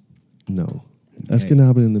Paperman? No.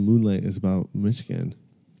 Escanaba in the Moonlight is about Michigan.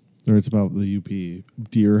 Or it's about the UP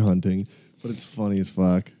deer hunting. But it's funny as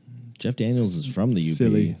fuck. Jeff Daniels is from the UP.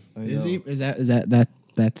 Silly. I Is know. he? Is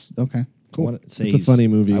that's okay. Cool. It's a funny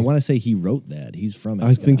movie. I want to say he wrote that. He's from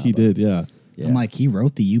I think he Escanaba. did, yeah. Yeah. I'm like, he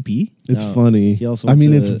wrote the UP? It's No, funny. he also I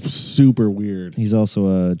went mean, to- it's super weird. He's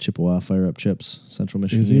also a Chippewa Fire Up Chips, Central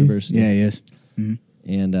Michigan Is he? University. Yeah, he is. And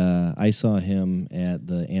And I saw him at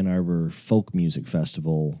the Ann Arbor Folk Music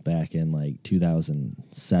Festival back in like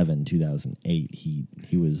 2007, 2008. He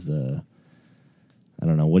was the, I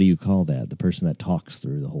don't know, what do you call that? The person that talks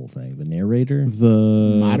through the whole thing, the narrator,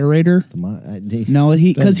 The Moderator? No,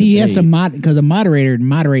 because he has to because a moderator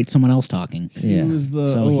moderates someone else talking. Yeah. He was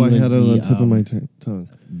the. So he I was had it on the the, tip of my tongue.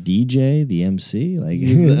 DJ, the MC, like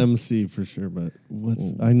He's the MC for sure, but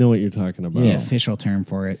I know what you're talking about. The official term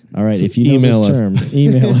for it. All right, So if you know email this us. term,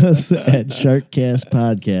 email us at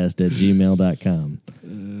sharkcastpodcast@gmail.com.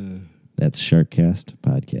 That's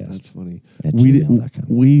sharkcastpodcast. That's funny. At We gmail.com.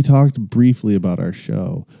 we talked briefly about our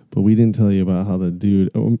show, but we didn't tell you about how the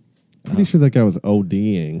dude. I'm pretty sure that guy was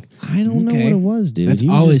ODing. I don't know Okay. what it was, dude. That's He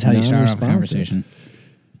was always just how you start off a non-responsive. conversation.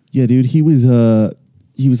 Yeah, dude, he was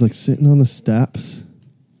like sitting on the steps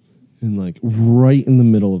and like right in the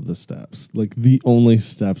middle of the steps, like the only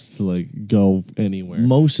steps to like go anywhere.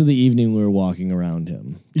 Most of the evening, we were walking around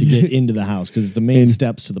him to get into the house because it's the main And-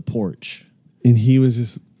 steps to the porch. And he was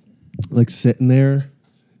just like sitting there.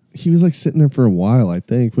 He was like sitting there for a while, I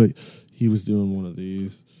think, but he was doing one of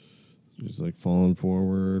these, just like falling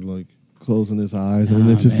forward, like closing his eyes, and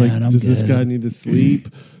it's just man, like, I'm does this good. guy need to sleep?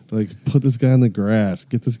 Like, put this guy in the grass,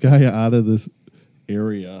 get this guy out of this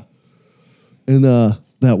area. And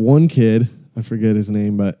that one kid, I forget his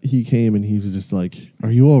name, but he came and he was just like,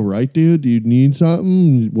 "Are you all right, dude? Do you need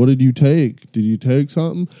something? What did you take? Did you take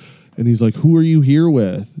something?" And he's like, "Who are you here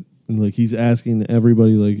with?" And like he's asking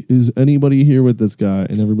everybody, like, "Is anybody here with this guy?"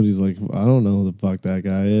 And everybody's like, "I don't know who the fuck that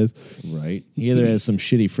guy is." Right. He either has some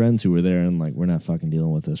shitty friends who were there and like, we're not fucking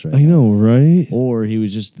dealing with this right I now. know, right? Or he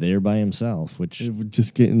was just there by himself, which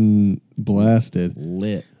Just getting blasted.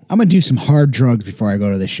 lit. I'm going to do some hard drugs before I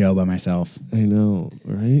go to the show by myself. I know,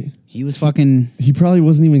 right? He was fucking... He probably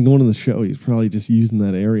wasn't even going to the show. He's probably just using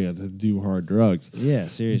that area to do hard drugs, Yeah,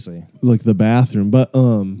 seriously. like the bathroom. But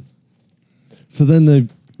so then they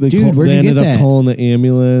Dude, where'd you ended get up that? calling the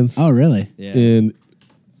ambulance. Oh, really? Yeah. And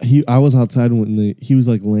I was outside when he was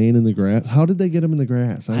like laying in the grass. How did they get him in the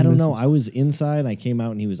grass? I don't know. I was inside. I came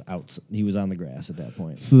out and he was out. He was on the grass at that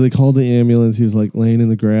point. So they called the ambulance. He was like laying in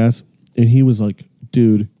the grass, and he was like,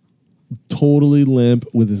 dude, totally limp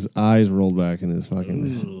with his eyes rolled back in his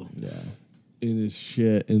fucking in his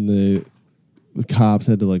shit. And the cops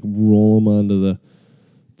had to like roll him onto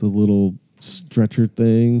the little stretcher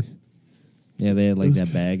thing. Yeah, they had like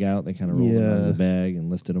that bag out. They kind of rolled him out of Yeah. the bag and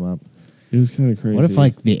lifted him up. It was kind of crazy. What if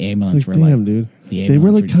like the ambulance It's like, were damn, like... dude. the They were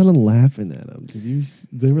ambulance like were kind of laughing at him. Did you?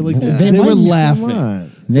 They were like They they were might- laughing. Come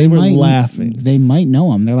on. They were might- laughing. They might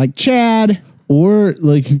know him. They're like, Chad. Or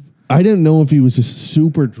like I didn't know if he was just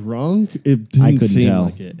super drunk. It didn't I couldn't seem tell.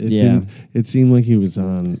 like it. Yeah. It seemed like he was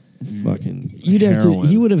on fucking You'd have to. heroin.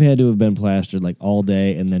 He would have had to have been plastered like all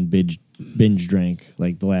day and then binge drank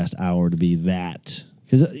like the last hour to be that.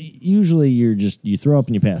 Because usually you throw up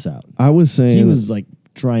and you pass out. I was saying He was like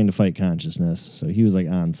trying to fight consciousness, so he was like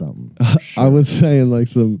on something. I was saying like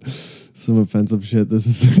some offensive shit. This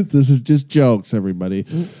is just jokes, everybody.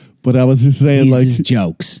 But I was just saying These like is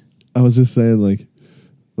jokes. I was just saying like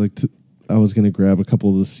I was gonna grab a couple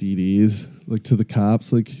of the CDs like to the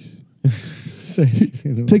cops like.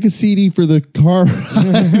 Take a CD for the car.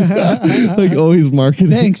 Like always marketing.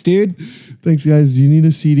 Thanks, dude. Thanks, guys. Do you need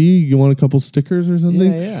a CD? You want a couple stickers or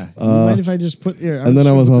something? Yeah. You mind if I just put here? And then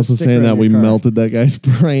I was also saying that we melted that guy's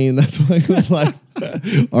brain. That's why it was like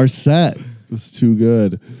our set was too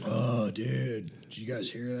good. Oh, dude. Did you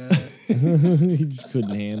guys hear that? He just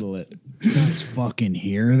couldn't handle it. Did you guys fucking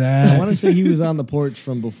hear I that? want to say he was on the porch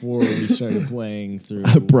from before we started playing through.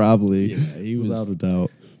 Probably. Yeah, he was without a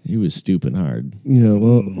doubt. He was stooping hard. Yeah,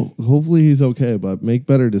 well, hopefully he's okay, but make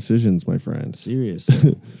better decisions, my friend.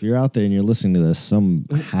 Seriously, if you're out there and you're listening to this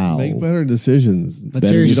somehow, Make better decisions. But You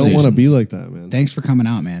seriously. don't want to be like that, man. Thanks for coming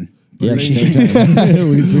out, man. Yeah, at the same time.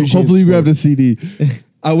 We appreciate Hopefully you the grabbed support. a CD.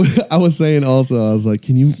 I was saying also, I was like,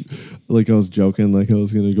 can you, like I was joking, like I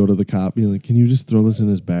was going to go to the cop, being like, can you just throw this in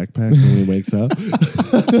his backpack when he wakes up?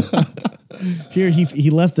 Here, he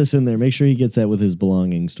left this in there. Make sure he gets that with his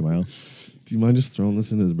belongings tomorrow. Do you mind just throwing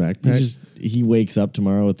this in his backpack? He wakes up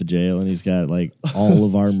tomorrow at the jail and he's got like all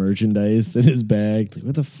of our merchandise in his bag. It's like,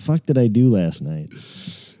 what the fuck did I do last night?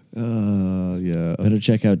 Yeah. Better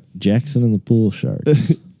check out Jackson and the Pool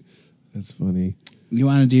Sharks. That's funny. You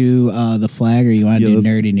want to do the flag or you want to Yeah, do let's-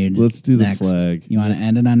 nerdy news? let's do the next? flag. You want to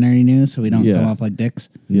end it on nerdy news so we don't Yeah. come off like dicks?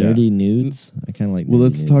 Yeah. Nerdy nudes. I kind of like. Well, nerdy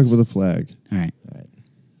let's nudes. talk about the flag. All right.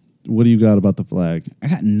 What do you got about the flag? I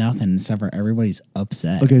got nothing except for everybody's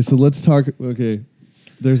upset. Okay, so let's talk. Okay,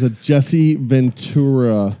 there's a Jesse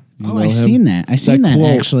Ventura. You know I him? seen that. I seen that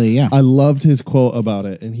quote, actually, yeah. I loved his quote about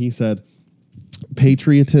it, and he said,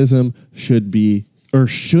 "Patriotism should be or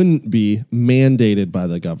shouldn't be mandated by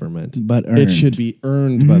the government, But it earned. should be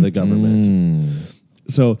earned by the government.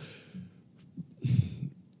 So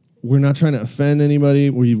we're not trying to offend anybody.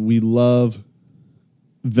 We love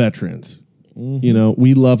veterans. You know,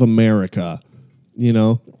 we love America. You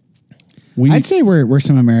know, I'd say we're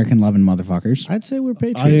some American loving motherfuckers. I'd say we're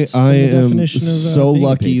patriots. I in the am definition of, so being a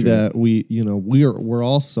lucky patriot. that we're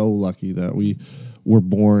all so lucky that we were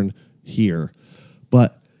born here.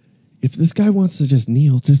 But if this guy wants to just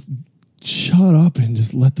kneel, just shut up and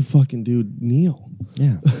just let the fucking dude kneel.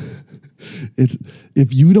 Yeah. It's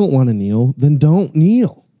if you don't want to kneel, then don't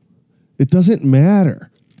kneel. It doesn't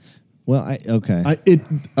matter. Well,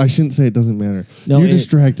 I shouldn't say it doesn't matter. No, You're it-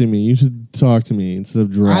 distracting me. You should talk to me instead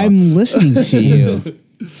of draw. I'm listening to you.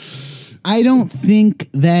 I don't think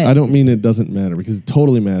that I don't mean it doesn't matter because it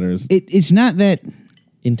totally matters. it's not that.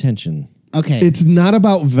 intention. Okay, It's not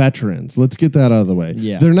about veterans. Let's get that out of the way.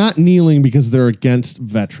 Yeah. They're not kneeling because they're against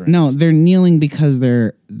veterans. no, they're kneeling because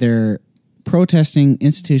they're protesting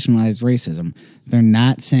institutionalized racism. They're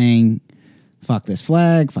not saying fuck this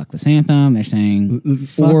flag, fuck this anthem. They're saying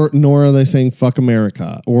Nor are they saying fuck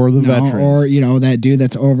America or the veterans. or that dude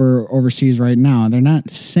that's overseas right now. They're not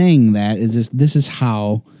saying that. This is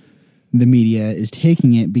how the media is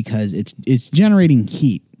taking it because it's generating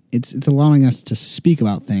heat. It's allowing us to speak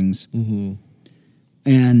about things,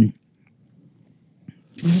 and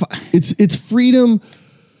it's freedom.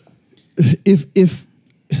 If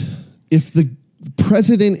the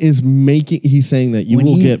president is he's saying that you when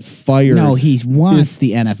will he- get fired. No, he wants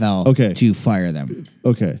the NFL Okay. to fire them.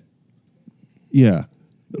 Okay. Yeah.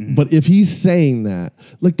 But if he's saying that,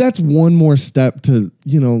 like that's one more step to,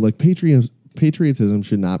 like patriotism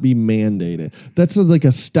should not be mandated. That's like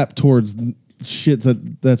a step towards shit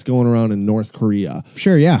that's going around in North Korea.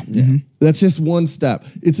 Sure, yeah. That's just one step.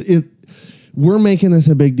 We're making this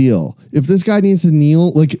a big deal. If this guy needs to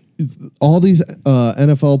kneel, like all these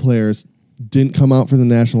NFL players didn't come out for the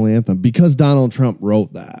national anthem because Donald Trump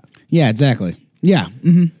wrote that. Yeah, exactly. Yeah.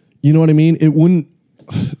 Mm-hmm. You know what I mean?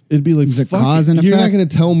 It'd be like It's a fuck cause it. and You're not effect. going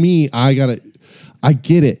to tell me I get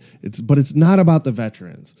it. But it's not about the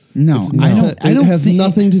veterans. No, It's I not. don't It has think-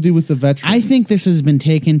 nothing to do with the veterans. I think this has been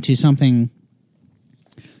taken to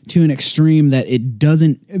an extreme that it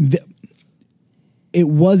doesn't. It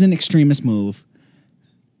was an extremist move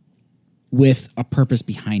with a purpose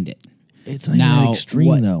behind it. It's not Now, that extreme,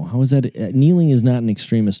 what- though. How is that? Kneeling is not an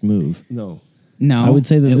extremist move. No. No, I would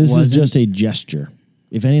say that it this is wasn't. just a gesture.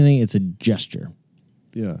 If anything, it's a gesture.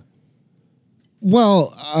 Yeah.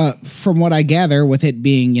 Well, from what I gather, with it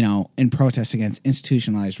being in protest against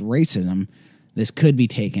institutionalized racism, this could be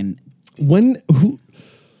taken.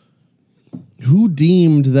 Who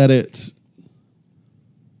deemed that it's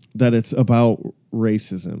about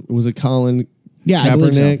racism? Was it Colin Yeah,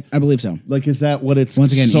 Kaepernick? I believe so. Like, is that what it's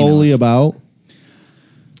Once again, solely emails. about?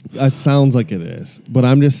 It sounds like it is, but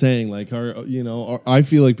I'm just saying, like, I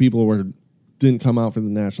feel like people didn't come out for the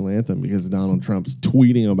national anthem because Donald Trump's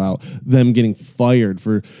tweeting about them getting fired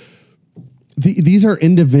for. These are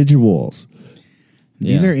individuals.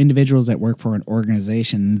 These Yeah. are individuals that work for an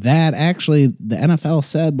organization that actually the NFL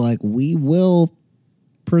said, like, we will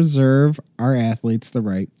preserve our athletes the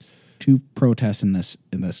right to protest in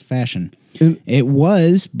this fashion. And- It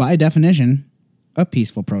was, by definition, a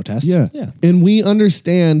peaceful protest. Yeah. Yeah. And we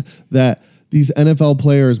understand that these NFL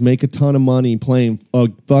players make a ton of money playing a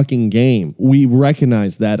fucking game. We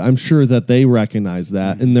recognize that. I'm sure that they recognize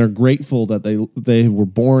that, and they're grateful that they were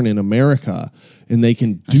born in America and they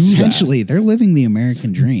can do Essentially, they're living the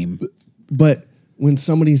American dream. that. But when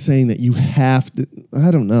somebody's saying that you have to,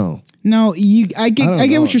 I don't know. No, I get don't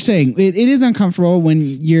know. what you're saying. It is uncomfortable when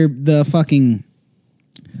you're the fucking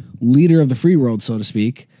leader of the free world, so to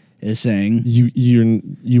speak, is saying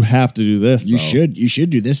You have to do this. you though. should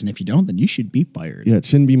do this, and if you don't, then you should be fired. Yeah, it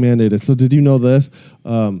shouldn't be mandated. So did you know this?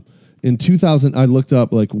 In 2000, I looked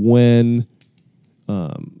up like when,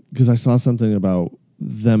 because I saw something about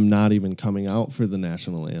them not even coming out for the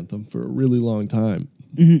national anthem for a really long time.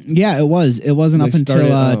 Yeah, it was. It wasn't They up until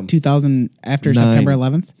started, 2000 after 9. September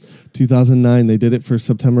 11th. 2009, they did it for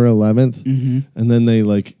September 11th, and then they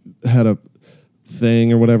like had a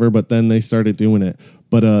thing or whatever, but then they started doing it.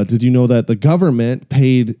 But did you know that the government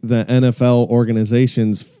paid the NFL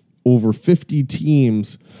organizations over 50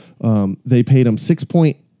 teams? They paid them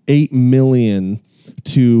 $6.8 million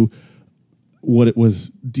to what it was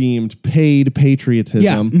deemed paid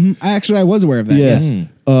patriotism. Yeah, I was aware of that. Yes.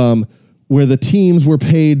 Yes. Where the teams were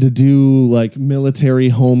paid to do like military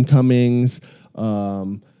homecomings,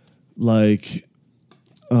 like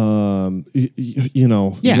Yeah,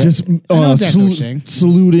 just I know exactly what you're saying.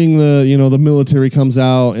 saluting the military comes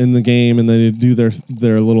out in the game and they do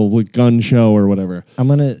their little like, gun show or whatever. I'm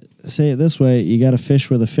gonna say it this way: you got to fish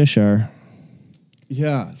where the fish are.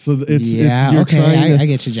 Yeah, so it's Yeah, you're okay, trying to, I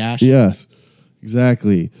get you, Josh. yes,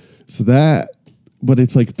 exactly. So but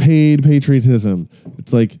it's like paid patriotism.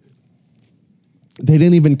 It's like they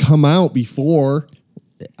didn't even come out before.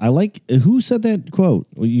 I like who said that quote?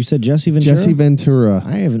 Well, you said Jesse Ventura. Jesse Ventura.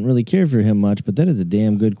 I haven't really cared for him much, but that is a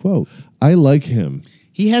damn good quote. I like him.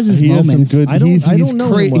 He has his He has moments. some good. I don't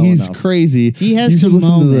know him well he's enough. crazy. He has You should some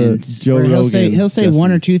listen to the moments Joe where he'll Rogan, say Jesse.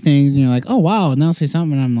 one or two things, and you're like, oh wow, and they'll say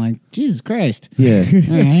something, and I'm like, Jesus Christ. Yeah,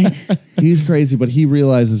 All right. he's crazy, but he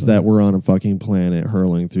realizes that we're on a fucking planet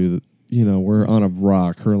hurling through the. We're on a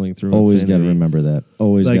rock hurling through. Always got to infinity. remember that.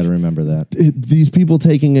 Always Like, got to remember that. These people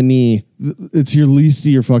taking a knee, it's your least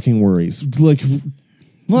of your fucking worries. Like,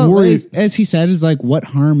 Well, worry, as he said, is like, what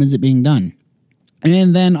harm is it being done?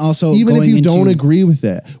 And then also, even if going you don't into- agree with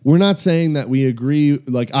it, we're not saying that we agree.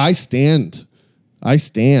 Like, I stand.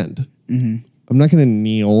 Mm-hmm. I'm not going to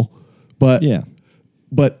kneel, but Yeah.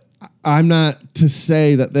 but I'm not to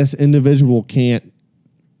say that this individual can't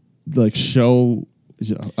like show.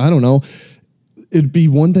 I don't know. It'd be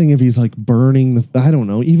one thing if he's like burning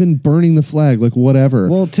even burning the flag, like whatever.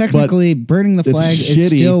 Well, technically, burning the it's flag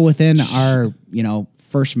is shitty. still within our,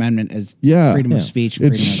 First Amendment as freedom of speech.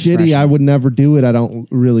 And It's freedom of shitty. expression. I would never do it. I don't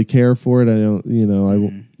really care for it. I don't,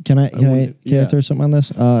 Can I yeah. throw something on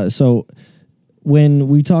this? So when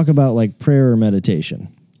we talk about like prayer or meditation,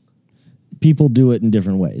 people do it in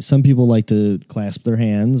different ways. Some people like to clasp their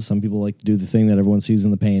hands. Some people like to do the thing that everyone sees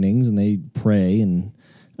in the paintings and they pray, and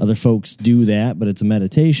other folks do that, but it's a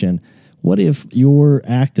meditation. What if your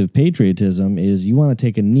act of patriotism is you want to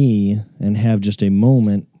take a knee and have just a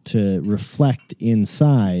moment to reflect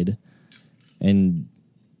inside, and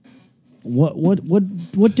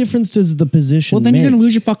what difference does the position Well, then make? you're going to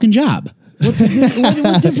lose your fucking job. What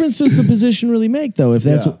difference does the position really make, though? If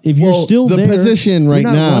that's Yeah. if you're Well, still the there, position right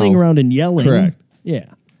you're not now- running around and yelling. Correct. Yeah,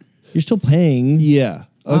 you're still paying yeah,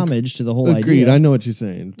 homage to the whole agreed. idea. I know what you're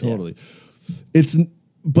saying. Totally.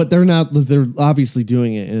 But they're not. They're obviously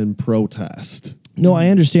doing it in protest. No, I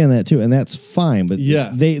understand that too, and that's fine. But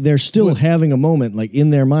Yeah. they're still having a moment, like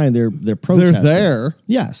in their mind, they're protesting. They're there.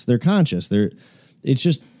 Yes, they're conscious. It's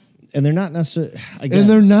just, and they're not necessarily. Again, And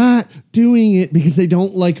they're not doing it because they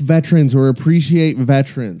don't like veterans or appreciate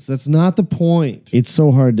veterans. That's not the point. It's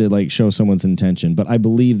so hard to like show someone's intention, but I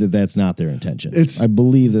believe that that's not their intention. It's- I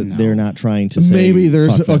believe that they're not trying to say Maybe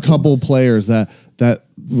there's fuck a veterans. couple players that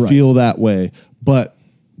feel that way, but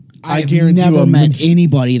I I've guarantee never you met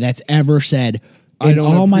anybody that's ever said I in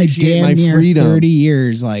don't all my appreciate damn my near freedom. 30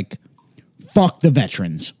 years, like, fuck the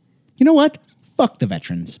veterans. You know what? Fuck the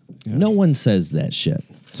veterans. No one says that shit.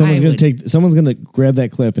 I Someone's gonna grab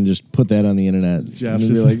that clip and just put that on the internet. Jeff and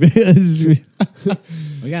be just- like,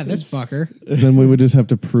 We got this fucker. then we would just have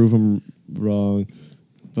to prove them wrong.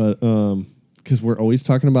 But because we're always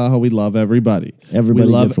talking about how we love everybody. Everybody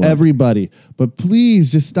we love gets love. everybody. But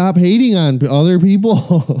please just stop hating on other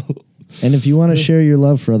people. and if you want to share your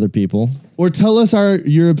love for other people, Or tell us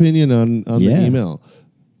your opinion on Yeah. the email.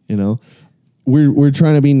 We're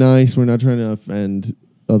trying to be nice. We're not trying to offend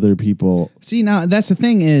other people. See, now that's the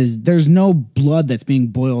thing is there's no blood that's being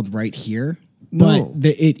boiled right here. No. But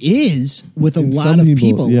it is with a And lot some of people,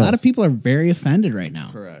 people. A yes. lot of people are very offended right now.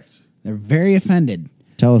 Correct. They're very offended.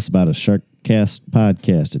 tell us about a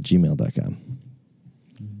SharkCastPodcast@gmail.com.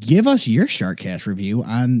 Give us your SharkCast review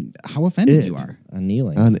on how offended you are. On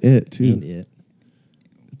kneeling. On it, too. Ain't it.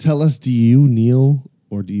 Tell us, do you kneel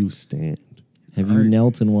or do you stand? Have you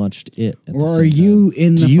knelt and watched it? At the Or are same time? you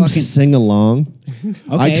in Do the you fucking sing along? Okay.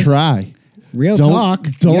 I try. real Don't- talk?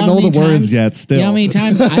 don't You how know many the words times- yet, still. You know how many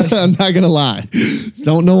times I'm not going to lie.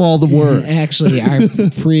 Don't know all the words. Actually, our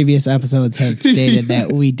previous episodes have stated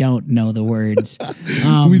that we don't know the words.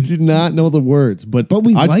 We do not know the words, but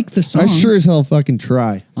we like the song. I sure as hell fucking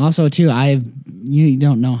try. Also, too, you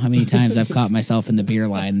don't know how many times I've caught myself in the beer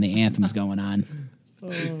line and the anthem's going on.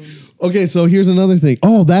 Okay, so here's another thing.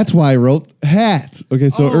 Oh, that's why I wrote hat. Okay,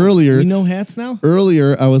 so earlier, We know hats now?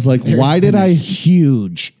 I was like, There's why did been a I?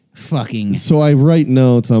 huge fucking So I write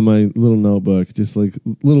notes on my little notebook, just like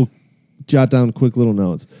little jot down quick little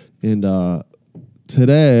notes. And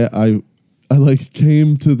today I like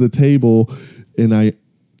came to the table and I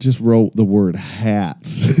just wrote the word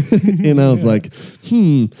hats. And I was like,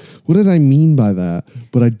 what did I mean by that?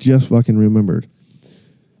 But I just fucking remembered.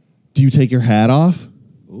 Do you take your hat off?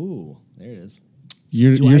 Ooh, there it is.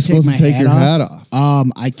 You're Do I supposed to take your hat off.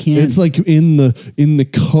 I can't. It's like in the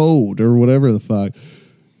code or whatever the fuck.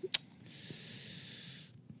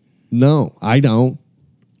 No, I don't.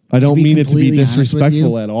 I don't be mean it to be completely honest with disrespectful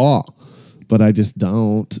you- at all, but I just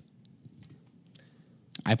don't.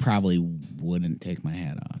 I probably wouldn't take my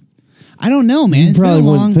hat off. I don't know, man. You It's been probably a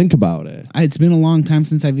wouldn't long. think about it. It's been a long time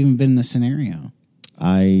since I've even been in this scenario.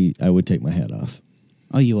 I would take my hat off.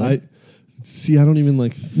 Oh, you would? I don't even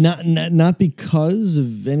like. Not because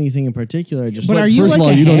of anything in particular. I just. But are you First like of all,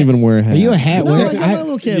 a you don't hat- even wear a hat. Are you a hat No, wearer? I got my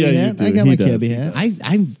little cabbie Yeah, you hat. do. I got He my does. cabbie He hat.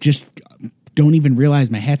 I just don't even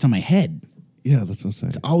realize my hat's on my head. Yeah, that's what I'm saying.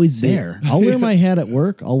 It's always there. I'll wear my hat at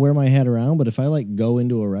work. I'll wear my hat around. But if I like go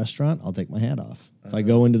into a restaurant, I'll take my hat off. If I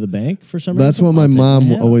go into the bank for some That's reason, what my I'll take mom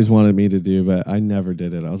hat always off. wanted me to do, but I never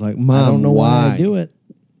did it. I was like, Mom, I don't know why I do it.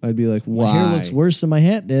 I'd be like, why? My hair looks worse than my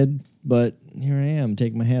hat did, but here I am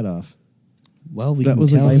taking my hat off. Well, we That can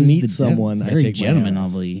was tell like- If I who's meet the someone, I very take my hat off.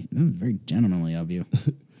 gentlemanly. Very gentlemanly of you.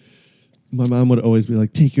 My mom would always be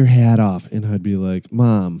like, take your hat off. And I'd be like,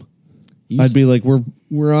 Mom. I'd be like,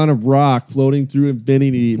 we're on a rock floating through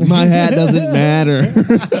infinity. My hat doesn't matter.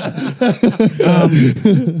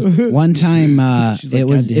 One time, She's like, it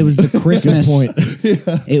was "God damn the Christmas. Good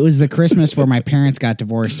point. It was the Christmas where my parents got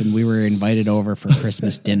divorced, and we were invited over for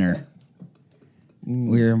Christmas dinner.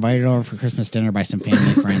 We were invited over for Christmas dinner by some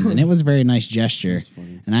family friends, and it was a very nice gesture.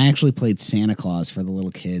 And I actually played Santa Claus for the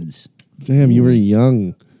little kids. Damn, you were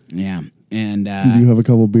young. Yeah, and Did you have a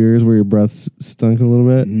couple beers where your breath stunk a little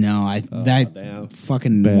bit? no, I damn.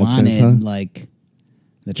 fucking Bad wanted Santa? like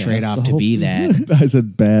the trade off to be that. I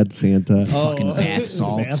said bad Santa. Fucking bath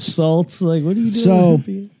salts. Bath salts. Like, what are you doing? So-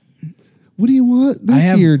 Hippie? What do you want this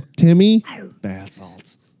have- year, Timmy? Bath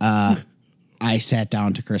salts. I sat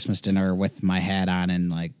down to Christmas dinner with my hat on,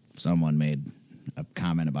 and like someone made a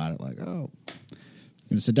comment about it, like, "Oh, you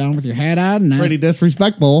gonna sit down with your hat on?" And Pretty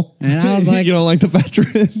disrespectful. And I was like- you don't like the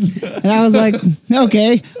veterans. I was like,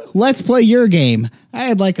 "Okay, let's play your game." I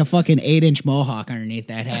had like a fucking 8-inch mohawk underneath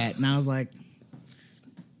that hat, and I was like,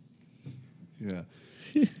 Yeah.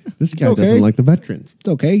 This guy okay. doesn't like the veterans. "It's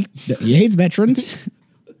okay. He hates veterans."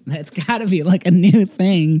 That's got to be like a new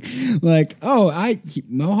thing. Like, oh,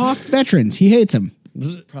 mohawk veterans. He hates them.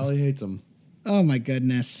 Probably hates them. Oh my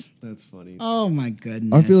goodness. That's funny. Oh my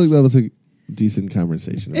goodness. I feel like that was a decent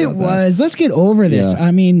conversation. It about that. was. Let's get over this. Yeah.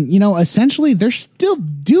 I mean, essentially, they're still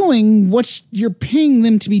doing what you're paying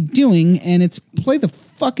them to be doing, and it's play the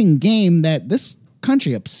fucking game that this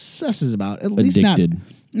country obsesses about. At least Addicted.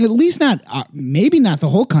 not. Maybe not the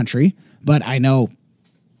whole country, but I know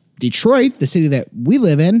Detroit, the city that we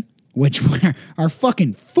live in, which our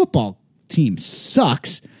fucking football team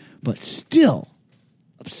sucks, but still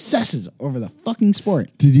obsesses over the fucking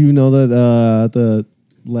sport. Did you know that the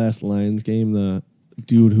last Lions game, the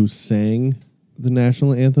dude who sang the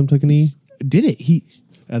national anthem took a knee Did it?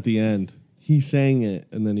 at the end? He sang it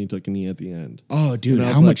and then he took a knee at the end. Oh, dude, And I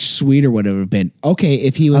was how like- much sweeter would it have been? Okay,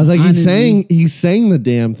 if he was. I was like, on his knee- he sang the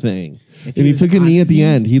damn thing. If And he was took a on knee his at the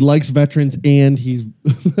end. He likes veterans and he's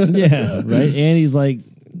Yeah, right. And he's like,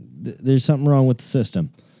 there's something wrong with the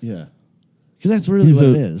system yeah. because that's really He's what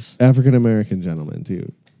it a is. African American gentleman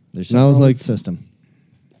too. There's And I something was wrong like- with the system.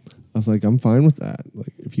 I was like, I'm fine with that.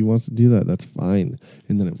 Like, if he wants to do that, that's fine.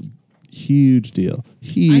 And then huge deal,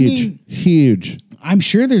 huge. I'm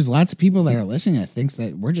sure there's lots of people that are listening that thinks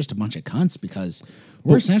that we're just a bunch of cunts because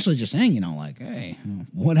we're essentially just saying, like, hey,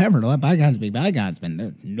 whatever, let bygones be bygones. But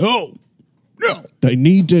no. They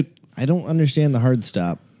need to, I don't understand the hard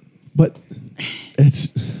stop. but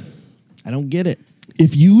it's I don't get it.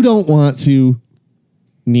 if you don't want to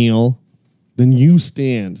kneel, then you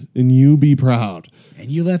stand and you be proud. And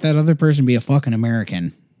you let that other person be a fucking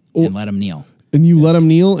American and let him kneel. And you let them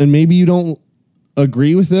kneel, and maybe you don't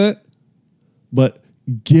agree with it, but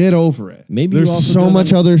get over it. Maybe you there's also so don't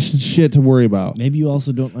much other shit to worry about. Maybe you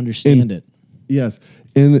also don't understand it. Yes,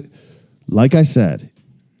 and like I said,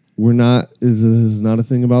 this is not a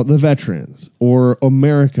thing about the veterans or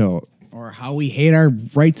America, Or how we hate our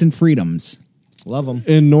rights and freedoms. Love them.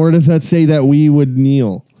 and nor does that say that we would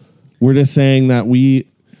kneel. We're just saying that we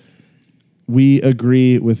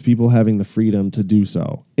agree with people having the freedom to do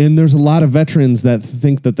so. And there's a lot of veterans that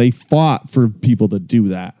think that they fought for people to do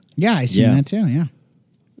that. Yeah, I seen Yeah. that too, yeah.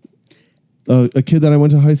 A kid that I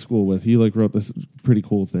went to high school with, he wrote this pretty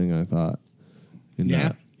cool thing, I thought. And,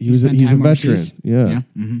 Yeah. he's a spent time veteran. overseas. Yeah. Yeah.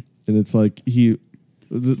 Mm-hmm. And it's like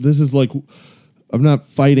this is like, I'm not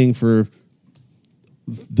fighting for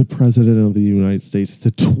the president of the United States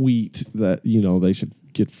to tweet that, they should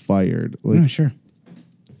get fired. Like, Yeah, sure.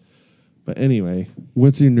 But anyway,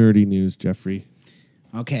 what's your nerdy news, Jeffrey?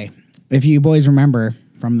 Okay. If you boys remember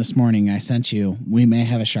from this morning, I sent you, we may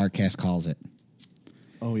have a SharkCast calls it.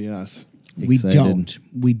 Oh, yes. We don't.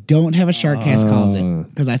 We don't have a SharkCast calls it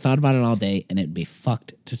because I thought about it all day and it'd be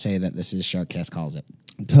fucked to say that this is SharkCast calls it.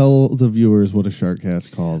 Tell the viewers what a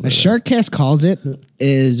SharkCast calls A it. SharkCast calls it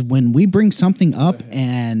is when we bring something up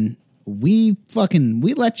and we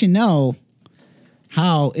let you know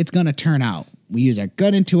how it's going to turn out. We use our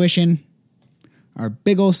gut intuition, our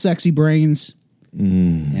big old sexy brains,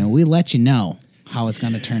 and we let you know how it's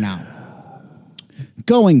going to turn out.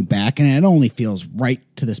 Going back, and it only feels right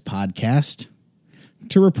to this podcast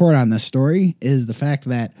to report on this story, is the fact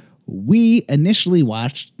that we initially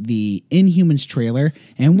watched the Inhumans trailer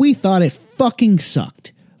and we thought it fucking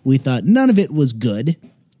sucked. We thought none of it was good.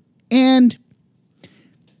 And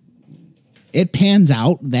it pans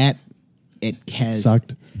out that it has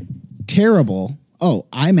Sucked. terrible. Oh,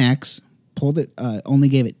 IMAX pulled it, only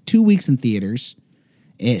gave it 2 weeks in theaters.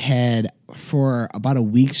 It had, for about a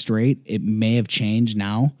week straight, it may have changed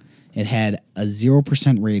now. It had a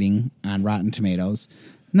 0% rating on Rotten Tomatoes.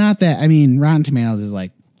 Not that, I mean, Rotten Tomatoes is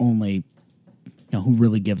like only, who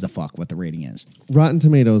really gives a fuck what the rating is. Rotten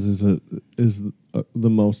Tomatoes is the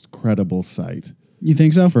most credible site You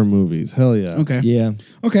think so? for movies. Hell yeah. Okay. Yeah.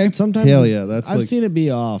 Okay. Sometimes Hell yeah, that's I've like- seen it be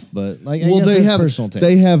off, but like I Well, guess they that's have personal taste.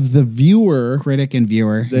 they have the viewer. Critic and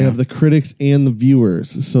viewer. They have the critics and the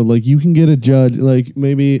viewers. So, like, you can get a judge. Like,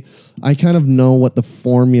 maybe I kind of know what the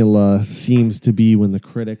formula seems to be when the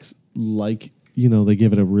critics, like, they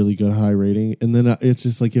give it a really good high rating. And then it's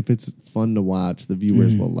just like, if it's fun to watch, the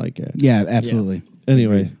viewers will like it. Yeah, absolutely.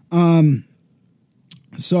 Anyway.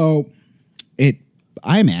 So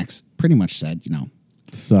IMAX pretty much said,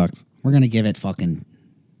 Sucks. we're going to give it fucking,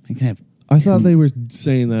 I can have. I thought they were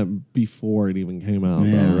saying that before it even came out,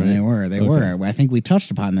 though, right? They were. I think we touched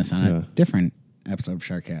upon this on a Yeah. different episode of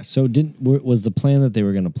SharkCast. So was the plan that they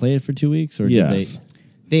were going to play it for 2 weeks, or Yes. did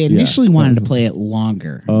They initially Yes, wanted that to was- play it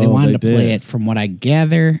longer. Oh, they wanted they to play did. it, from what I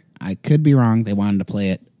gather, I could be wrong, they wanted to play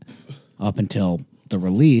it up until the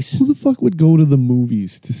release. Who the fuck would go to the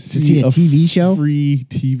movies to see see a TV show? Free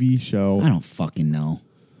TV show. I don't fucking know.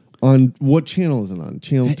 On what channel is it on?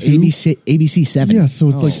 Channel 2? ABC 7. Yeah, so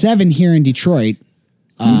it's like- 7 here in Detroit.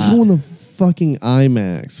 Who's going to fucking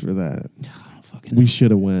IMAX for that? I don't fucking We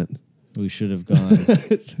should have went. we should have gone?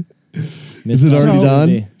 Is it already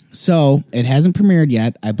done? So it hasn't premiered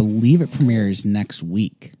yet. I believe it premieres next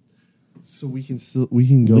week. So we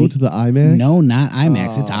can go to the IMAX? No, not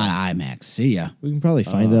IMAX. It's on IMAX. See ya. We can probably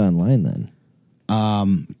find it online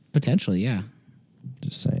then. Potentially, yeah.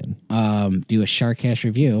 Just saying. Do a SharkCast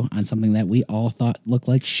review on something that we all thought looked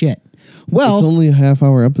like shit. It's Well, only a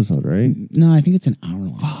half-hour episode, right? no, I think it's an hour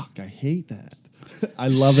long. Fuck, I hate that. I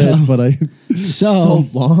love So- it, but So- so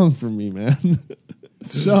long for me, man.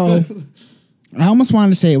 So I almost wanted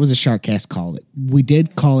to say it was a SharkCast call it. We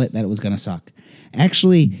did call it that it was going to suck.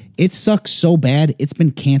 Actually, it sucks so bad, it's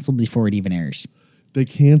been canceled before it even airs. They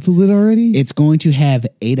canceled it already? It's going to have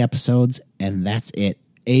 8 episodes, and that's it.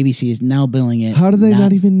 ABC is now billing it. How do they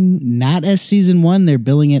not even... Not as season 1, they're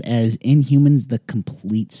billing it as Inhumans, the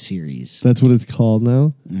complete series. That's what it's called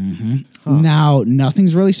now? Now,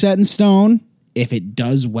 nothing's really set in stone. If it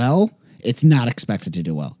does well, it's not expected to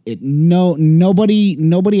do well. Nobody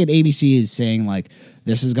at ABC is saying, like,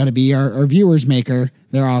 this is going to be our viewers maker.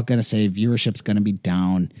 They're all going to say viewership's going to be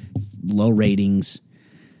down, low ratings,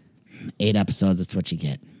 8 episodes. That's what you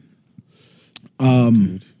get.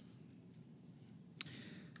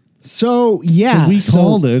 So yeah, So we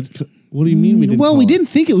called it. What do you mean we didn't Well, call we it? didn't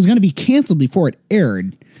think it was going to be canceled before it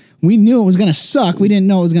aired. We knew it was going to suck. We didn't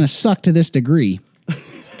know it was going to suck to this degree.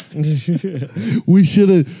 We should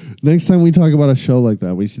have... Next time we talk about a show like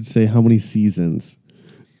that, we should say how many seasons.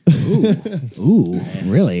 Ooh,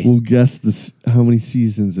 really? We'll guess how many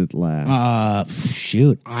seasons it lasts.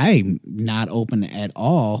 Shoot, I'm not open at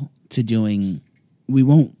all to doing. We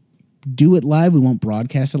won't do it live. We won't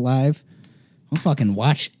broadcast it live. We'll fucking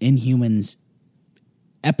watch Inhumans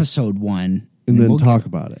episode 1 and then we'll talk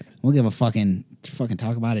about it. We'll give a fucking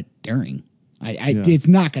talk about it during. Yeah. It's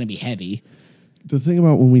not going to be heavy. The thing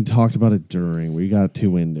about when we talked about it during, we got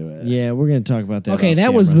too into it. Yeah, we're going to talk about that. Okay, off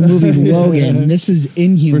that was the camera. movie Logan. This is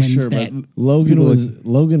Inhumans. For sure, that, but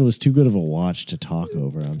Logan was too good of a watch to talk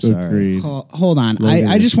over. I'm sorry. Agreed. hold on. Logan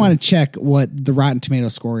I is just want to check what the Rotten Tomato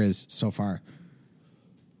score is so far.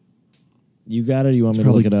 You got it. Or you want me to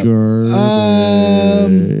Probably look it up?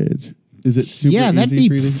 garbage. Is it super Yeah, that'd easy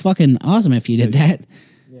be for you to- fucking awesome if you did that.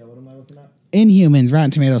 Yeah. What am I looking at? Inhumans Rotten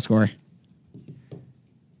Tomato score.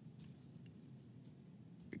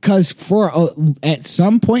 Because at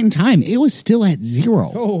some point in time, it was still at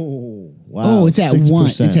 0. Oh, wow. Oh, it's at 1.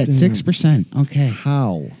 It's 6%. at 6%. Okay,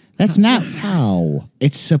 How? that's not. How?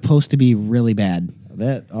 It's supposed to be really bad.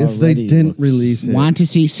 that If they already didn't looks- release it, Want to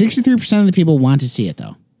see 63% of the people want to see it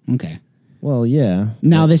though. Okay. Well, yeah.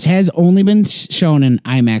 Now this has only been shown in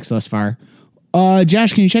IMAX thus far.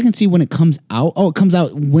 Josh, can you check and see when it comes out? Oh, it comes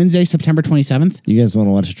out Wednesday, September 27th. You guys want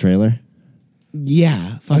to watch a trailer?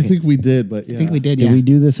 Yeah, fuck I it. think we did, but yeah. I think we did. Did Yeah, we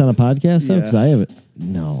do this on a podcast though? Because I Yes. haven't.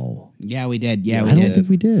 No, yeah, we did. Yeah, we I don't did. think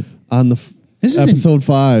we did. on the This is in- episode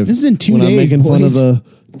 5. this is in 2 when days, I'm making fun of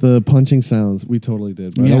boys. the punching sounds. We totally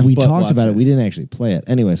did. But Yeah. No, we but talked watch about it. We didn't actually play it.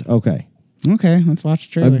 Anyways, okay. Okay, let's watch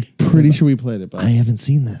the trailer. I'm pretty sure we played it, but I haven't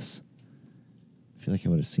seen this. I feel like I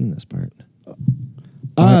would have seen this part.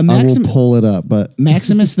 I Maxim- will pull it up. But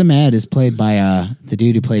Maximus the Mad is played by the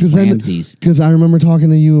dude who played Ramses. because I remember talking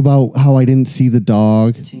to you about how I didn't see the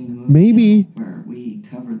dog. Maybe where we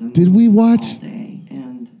cover the Did we moon watch- all day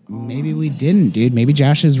and Maybe we didn't, dude. Maybe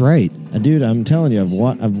Josh is right. Dude, I'm telling you, I've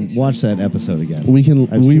watched that episode again. we can.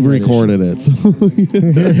 I've We seen that recorded it. So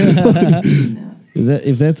Is that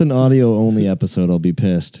if that's an audio only episode, I'll be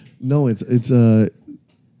pissed. no, it's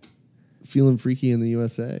feeling freaky in the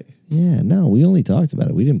USA. Yeah, no, we only talked about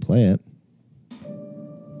it. We didn't play it.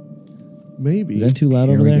 Maybe Is that too loud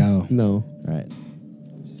Here over we there? go. No, All right.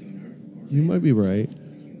 you might be right.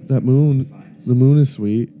 That moon, the moon is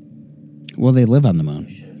sweet. Well, they live on the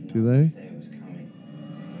moon. Do they?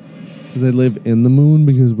 Do they live in the moon?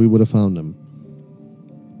 Because we would have found them.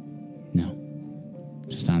 No,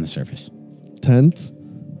 just on the surface. Tents.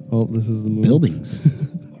 Oh, this is the moon. Buildings.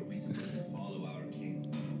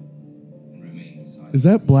 Is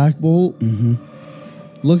that Black Bolt? Mm-hmm.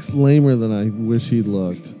 Looks lamer than I wish he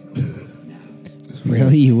looked.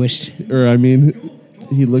 Really? You wish? Or I mean,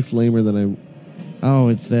 he looks lamer than I. Oh,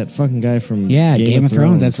 it's that fucking guy from Yeah, Game of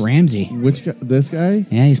Thrones. That's Ramsey. Which guy? This guy?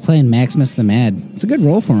 Yeah, he's playing Maximus the Mad. It's a good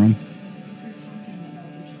role for him.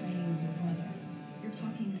 You're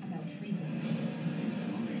talking about treason.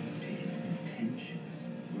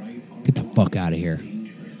 Get the fuck out of here.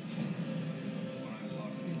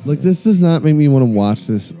 Like, this does not make me want to watch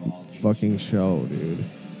this fucking show, dude.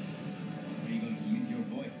 Are you going to use your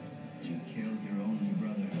voice to kill your only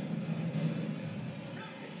brother?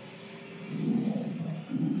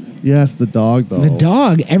 Yes, the dog though. The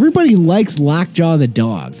dog. Everybody likes Lockjaw the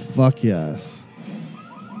dog. Fuck yes.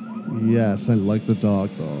 Yes, I like the dog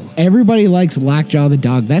though. Everybody likes Lockjaw the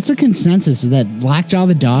dog. That's a consensus. Is that Lockjaw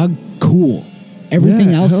the dog? Cool. Everything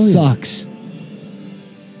Yeah, else hell yeah. sucks.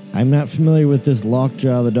 I'm not familiar with this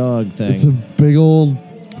Lockjaw the dog thing. It's a big old.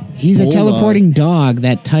 He's a Bulldog. teleporting dog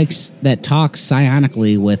that talks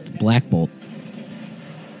psionically with Black Bolt.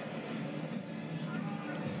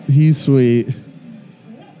 He's sweet.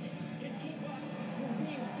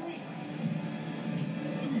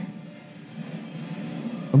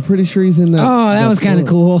 I'm pretty sure he's in that. Oh, that was kind of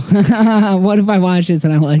book. cool. What if I watch this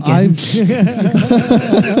and I like it?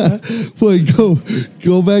 Wait,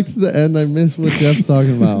 go back to the end. I missed what Jeff's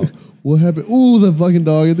talking about. What happened? Ooh, the fucking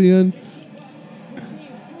dog at the end.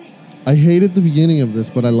 I hated the beginning of this,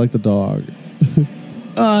 but I like the dog.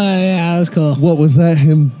 Oh, yeah, that was cool. What was that?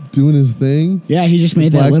 Him doing his thing? Yeah, he just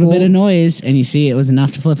made that Black little bit Bolt? of noise, and you see it was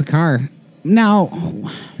enough to flip a car. Now,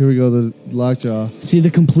 Here we go. The lockjaw. see the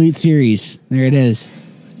complete series. There it is.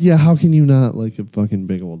 Yeah, how can you not like a fucking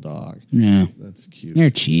big old dog? Yeah, That's cute. they're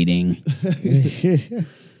cheating.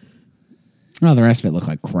 Oh, the rest of it looked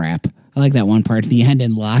like crap. I like that one part at the end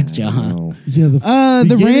in Lockjaw. Oh. Yeah, The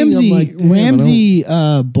beginning, I'm Ramsey like, damn, Ramsey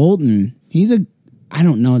Bolton. I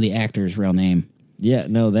don't know the actor's real name. Yeah,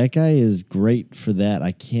 no, that guy is great for that.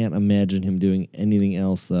 I can't imagine him doing anything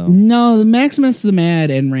else though. No, the Maximus the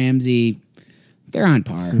Mad and Ramsey, they're on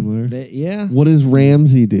par. Similar. Yeah. What does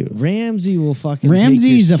Ramsey do? Ramsey will fucking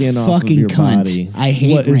Ramsey's take a your skin off of fucking your cunt. body. I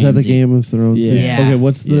hate What Ramsey. is that? The Game of Thrones? Yeah. Okay.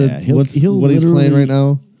 What's the Yeah, he'll what he's playing literally- right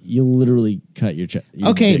now? You'll literally cut your chest.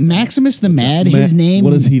 Okay, Maximus the Mad. His name. What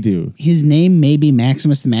does he do? His name may be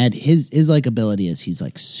Maximus the Mad. His like ability is he's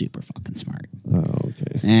like super fucking smart, Oh,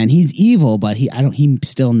 okay. and he's evil. But he's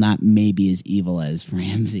still not maybe as evil as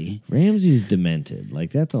Ramsey. Ramsey's demented.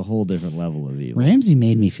 Like that's a whole different level of evil. Ramsey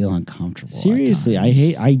made me feel uncomfortable. at Seriously,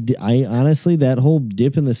 times. I honestly, that whole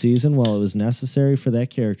dip in the season, while it was necessary for that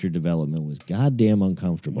character development, was goddamn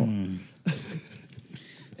uncomfortable.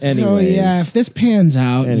 Anyways, So yeah, if this pans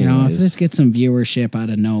out, if Anyways. this gets some viewership out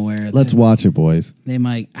of nowhere, Let's then watch it, boys. they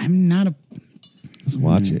might. I'm not a. Let's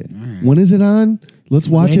watch it. When is it on? Let's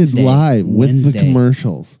watch Wednesday. it live with Wednesday. the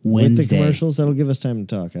commercials. with the Wednesday. commercials, that'll give us time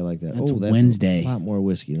to talk. I like that. That's that's Wednesday. a lot more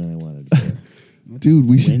whiskey than I wanted. To pour. Dude,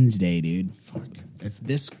 we should. Wednesday, dude. Fuck. It's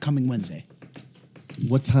this coming Wednesday.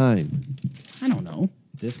 What time? I don't know.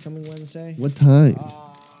 This coming Wednesday? What time?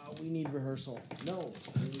 We need rehearsal. No,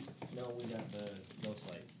 we got the ghost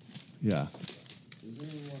light. Yeah.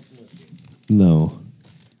 No.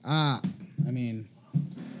 I mean,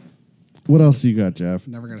 What else you got, Jeff?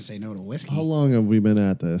 never gonna say no to whiskey. How long have we been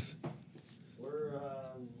at this? We're a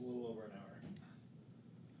little over an hour.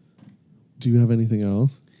 Do you have anything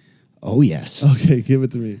else? Oh yes. Okay, give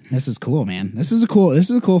it to me. This is cool, man. This is a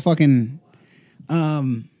cool fucking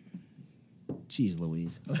Jeez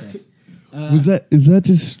Louise. Okay. Is that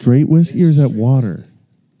just straight whiskey or is that water?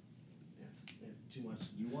 That's too much.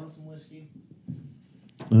 You want some whiskey?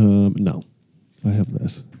 No. I have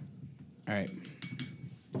this. All right.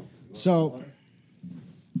 So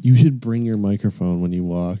You should bring your microphone when you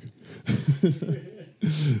walk.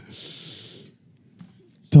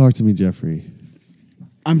 Talk to me, Jeffrey.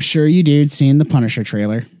 I'm sure you dude seen the Punisher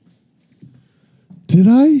trailer. Did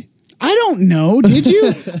I? I don't know. Did you?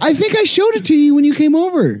 I think I showed it to you when you came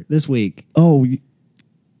over this week Oh,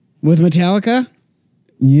 with Metallica.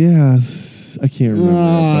 yes. I can't remember.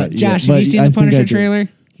 But Josh, yeah, have you but seen I the think I Punisher did. trailer?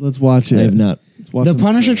 Let's watch it. I have not. Let's watch The some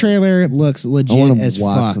Punisher trailer looks I legit want as to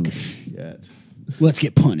watch fuck. some shit. Let's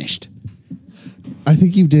get punished. I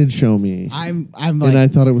think you did show me. I'm and I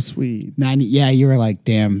like thought it was sweet. 90. Yeah, you were like,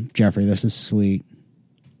 damn, Jeffrey, this is sweet.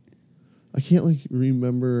 I can't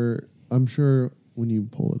remember. I'm sure when you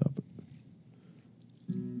pull it up.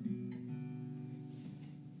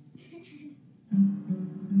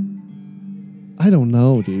 I don't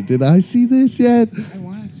know, dude. Did I see this yet? I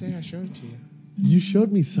wanted to say I showed it to you. You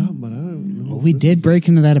showed me something, but I don't know. Well, we did break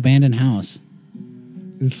into that abandoned house.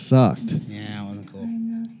 It sucked. Yeah, it wasn't cool.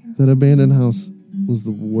 That abandoned house was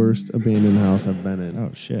the worst abandoned house I've been in.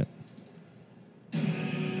 Oh shit.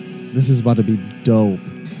 This is about to be dope.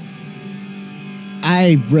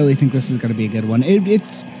 I really think this is going to be a good one.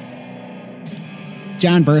 It's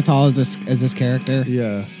John Berthal as this character.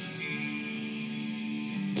 Yes.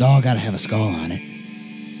 It's all got to have a skull on it.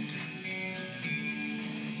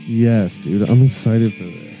 Yes, dude. I'm excited for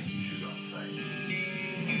this.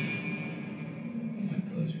 My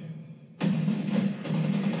pleasure.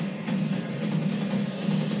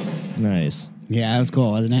 Nice. Yeah, it was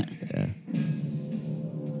cool, wasn't it? Yeah.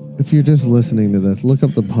 If you're just listening to this, look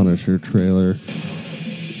up the Punisher trailer.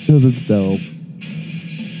 Because it's dope.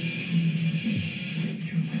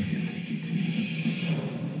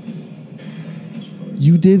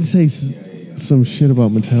 You did say some shit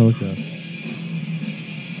about Metallica.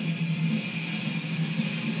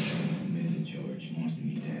 Commander George wants to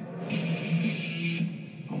meet that.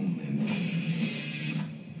 Homeland.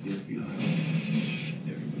 Just behind.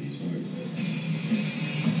 Everybody's heard of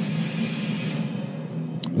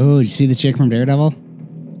us. Oh, did you see the chick from Daredevil?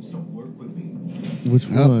 So work with me. Which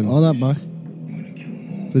Oh, one? hold up, bud. I'm gonna kill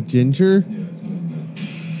them all. The ginger?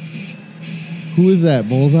 Who is that?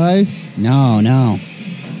 Bullseye? No.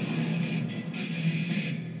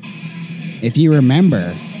 If you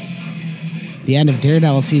remember, the end of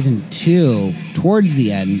Daredevil season 2, towards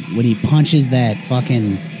the end, when he punches that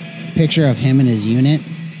fucking picture of him and his unit,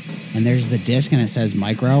 and there's the disc and it says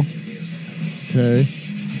Micro, Okay.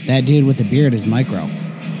 that dude with the beard is Micro.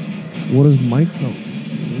 What is Micro?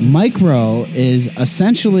 Micro is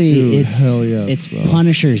essentially Dude, it's hell yes, it's bro.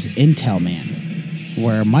 Punisher's intel man.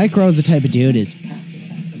 Where Micro is the type of dude is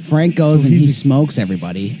Frank goes So and he he's- smokes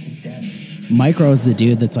everybody. Micro is the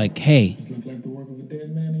dude that's like, hey, This looks like the work of a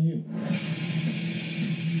dead man to you.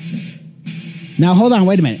 now hold on,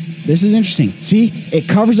 wait a minute. This is interesting. See, it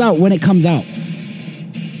covers out when it comes out.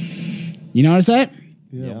 You notice that?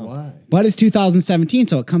 Yeah, why? But it's 2017,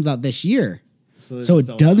 so it comes out this year. they So just it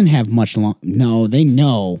don't doesn't have much long. No, they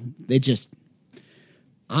know. They just.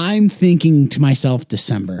 I'm thinking to myself,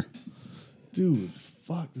 December. Dude,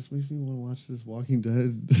 fuck. This makes me want to watch this Walking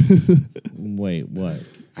Dead. Wait, what?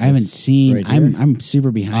 I haven't seen. right here? I'm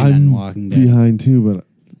super behind on Walking Dead. behind too, but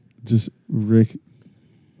just Rick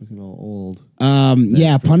looking all old.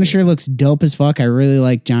 Yeah, Punisher looks dope as fuck. I really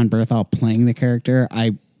like John Berthal playing the character.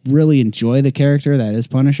 I really enjoy the character that is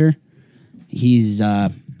Punisher. He's I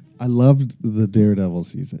loved the Daredevil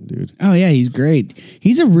season, dude. oh yeah, he's great.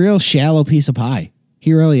 He's a real shallow piece of pie.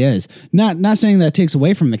 He really is. Not saying that takes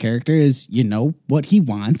away from the character. Is you know what he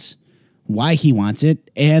wants, why he wants it,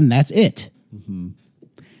 and that's it.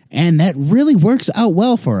 And that really works out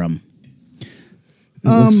well for him. It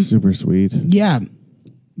looks super sweet. Yeah,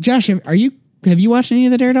 Josh, have you watched any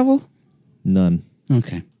of the Daredevil? None.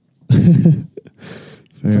 Okay, Fair.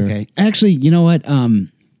 it's okay. Actually, you know what?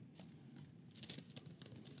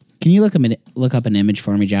 Can you look up an image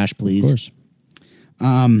for me, Josh, please? Of course.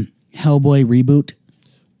 Hellboy reboot.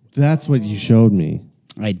 That's what you showed me.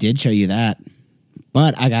 I did show you that,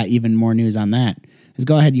 but I got even more news on that. Just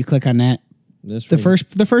go ahead, you click on that. This The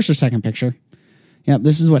right first or second picture. Yep,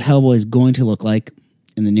 this is what Hellboy is going to look like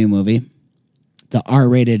in the new movie, the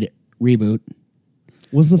R-rated reboot.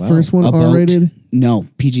 Was the first one a boat. R-rated? No,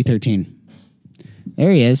 PG-13.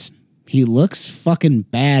 There he is. He looks fucking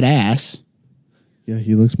badass. Yeah,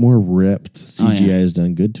 he looks more ripped. CGI has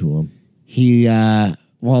done good to him. He,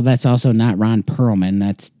 well, that's also not Ron Perlman.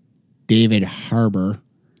 That's David Harbour.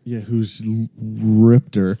 Yeah, who's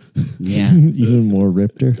ripped-er. Yeah. Even more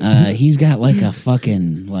ripter. He's got like a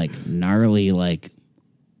fucking like gnarly like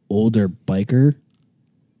older biker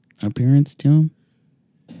appearance to him.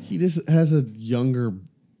 He just has a younger...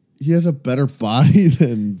 He has a better body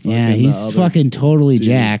than fucking Yeah, the he's other fucking totally dude.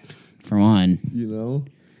 jacked for one. You know?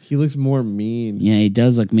 He looks more mean. Yeah, he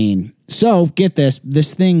does look mean. So get this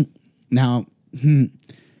thing now.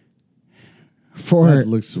 For That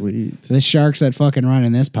looks sweet. the sharks that fucking run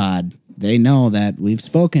in this pod, they know that we've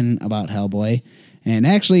spoken about Hellboy. And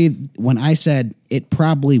actually, when I said it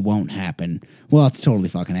probably won't happen, well, it's totally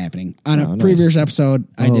fucking happening. On a nice. previous episode,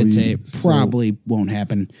 I Oh, did say you- it probably won't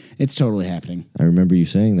happen. It's totally happening. I remember you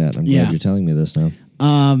saying that. I'm Yeah. glad you're telling me this now.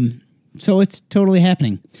 So it's totally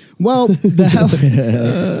happening. Well, the hell.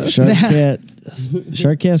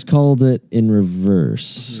 SharkCast called it in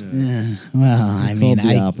reverse. Well, I mean, Called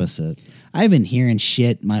the opposite. I've been hearing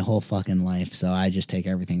shit my whole fucking life, so I just take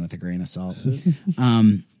everything with a grain of salt.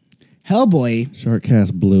 Hellboy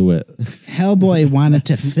SharkCast blew it. Hellboy wanted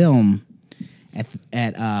to film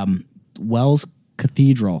at Wells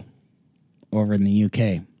Cathedral over in the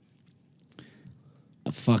UK.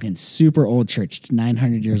 A fucking super old church. It's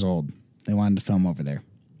 900 years old. They wanted to film over there.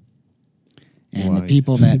 And Why? the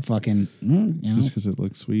people that fucking, you know, Just because it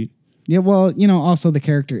looks sweet. yeah, well, you know, also the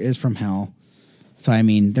character is from hell. So, I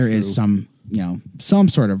mean, there is some, you know, some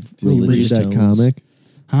sort of Did you read religious that tones. comic?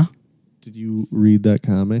 Huh? Did you read that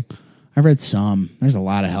comic? I've read some. There's a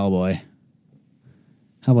lot of Hellboy.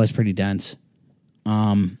 Hellboy's pretty dense.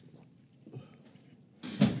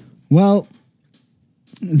 Well,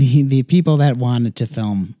 the people that wanted to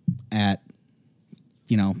film at,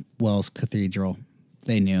 you know, Wells Cathedral,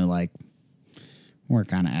 they knew like we're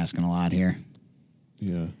kind of asking a lot here.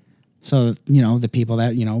 Yeah. So, you know, the people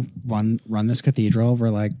that, you know, run this cathedral were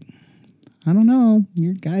like, I don't know,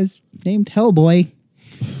 your guy's named Hellboy.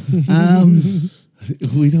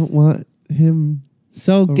 We don't want him.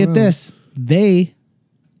 So get Around. this, they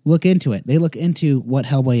look into it. They look into what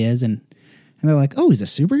Hellboy is, and they're like, oh, he's a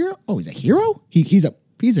superhero. Oh, he's a hero. He's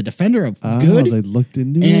a defender of good. They looked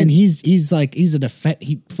into And it. he's a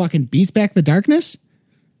he fucking beats back the darkness.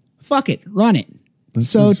 Fuck it, run it. That's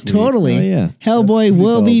So pretty sweet. totally, Oh, yeah. Hellboy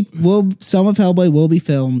pretty will some of Hellboy will be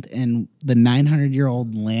filmed in the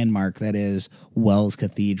 900-year-old landmark that is Wells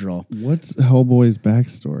Cathedral. What's Hellboy's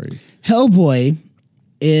backstory? Hellboy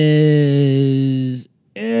is,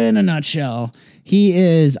 in a nutshell, he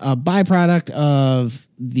is a byproduct of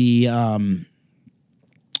the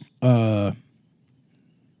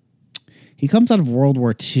he comes out of World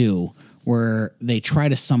War II, where they try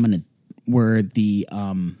to summon where the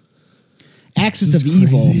axis of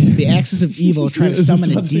evil, the axis of evil try to Is this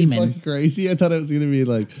summon a something demon. fucking crazy. I thought it was gonna be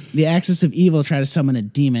like The axis of evil try to summon a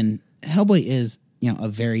demon. Hellboy is, you know, a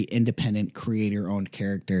very independent creator-owned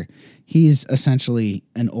character. He's essentially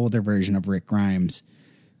an older version of Rick Grimes,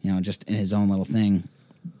 you know, just in his own little thing.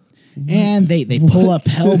 And they pull up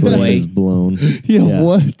Is Hellboy. blown. yeah.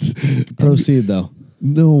 What? Proceed though.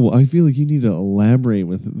 No, I feel like you need to elaborate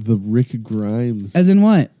with the Rick Grimes As in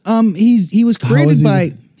what? He was How created is he-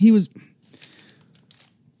 by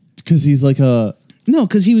because he's like a no,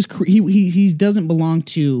 because he doesn't belong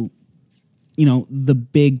to, you know, the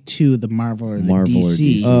big two, the Marvel or the Marvel or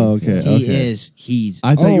DC. DC. Oh, okay, okay. He's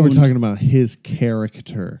I thought you were owned- talking about his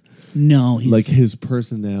character, No, he's like his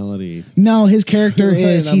personality. no, his character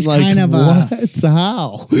is And I'm he's like, kind of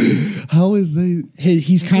what? How is they?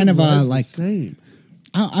 he's kind of Why is a it like the same.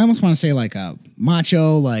 I almost want to say like a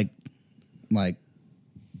macho, like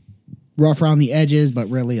rough around the edges, but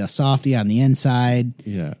really a softy on the inside.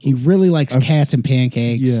 Yeah. He really likes I've cats and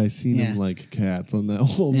pancakes. Yeah, I seen him like cats on that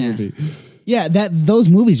whole Yeah. movie. Yeah, those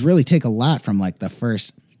movies really take a lot from like the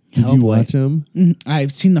first. Did Hellboy. you watch him?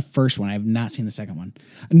 I've seen the first one. I have not seen the second one.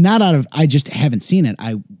 Not out of I just haven't seen it.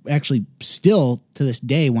 I actually still to this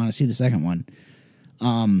day want to see the second one.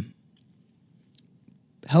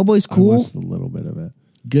 Hellboy's I cool. watched a little bit of it.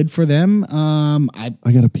 Good for them. I'm I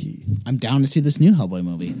gotta pee. down to see this new Hellboy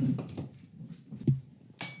movie.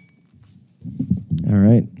 All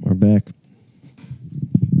right, we're back.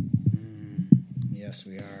 Yes,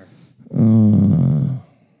 we are.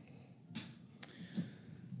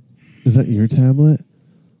 Is that your tablet?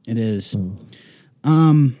 It is.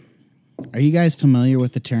 Are you guys familiar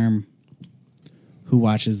with the term "Who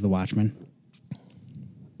watches the Watchmen"?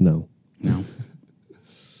 No. No.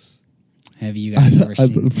 Have you guys ever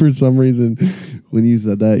seen? For some reason, when you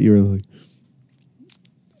said that, you were like,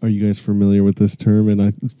 "Are you guys familiar with this term?"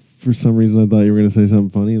 And for some reason, I thought you were going to say something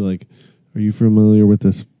funny, like, "Are you familiar with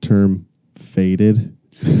this term, faded?"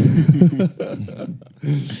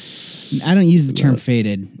 I don't use the term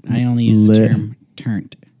faded. I only use the term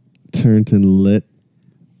turnt. Turnt and lit.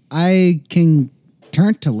 I can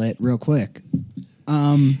turn to lit real quick.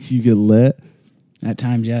 Do you get lit? At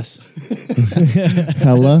times, yes.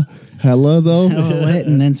 Hella though. Hella lit,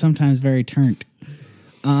 and then sometimes very turnt.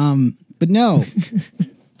 But no.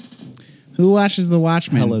 Who watches The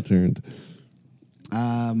Watchmen? Hella turned.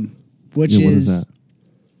 Which Yeah, what is that?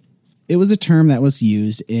 It was a term that was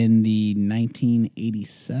used in the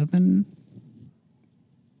 1987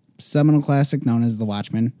 seminal classic known as The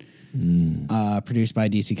Watchmen, produced by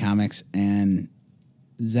DC Comics, and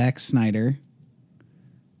Zack Snyder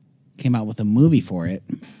came out with a movie for it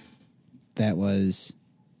that was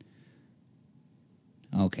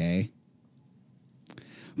okay.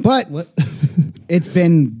 But it's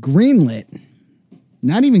been greenlit.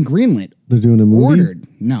 Not even greenlit. They're doing a movie? Ordered.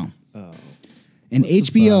 No. And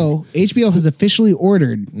HBO has officially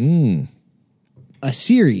ordered a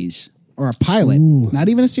series or a pilot. Not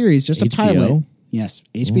even a series, just a HBO? pilot. Yes,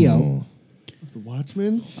 HBO Oh, The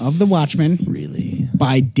Watchmen? of The Watchmen really?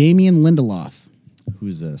 by Damien Lindelof.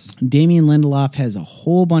 Who's this? Damien Lindelof has a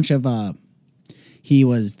whole bunch of he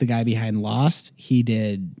was the guy behind Lost. He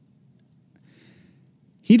did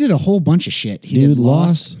a whole bunch of shit. He Dude, did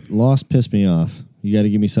Lost. Lost pissed me off. You got to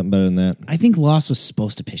give me something better than that. I think Lost was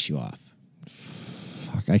supposed to piss you off.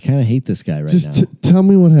 Fuck, I kind of hate this guy right Just now. tell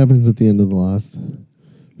me what happens at the end of The Lost.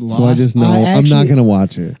 So I just know I'm not going to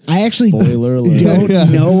watch it. I actually Spoiler alert.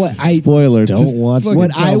 don't know what I Spoiler. Don't just watch fucking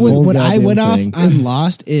what tell I the was whole what I goddamn went off thing. on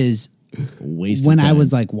Lost is Wasted when I time.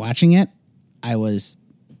 was like watching it, I was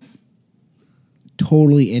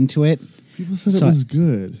totally into it. People said So- it was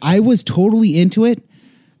good. I was totally into it.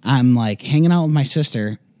 I'm like hanging out with my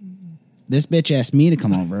sister. This bitch asked me to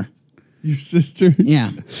come over. Your sister?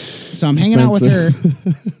 Yeah. So I'm hanging out with her.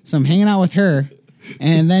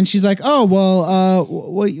 And then she's like, "Oh, well,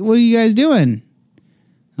 what are you guys doing?"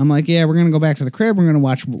 I'm like, "Yeah, we're going to go back to the crib. We're going to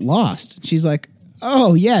watch Lost." She's like,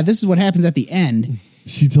 "Oh, yeah, this is what happens at the end."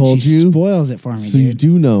 She told She you? spoils it for me, So dude. you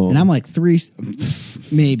do know. And I'm like,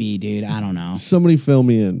 maybe, dude. I don't know. Somebody fill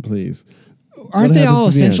me in, please. Aren't they all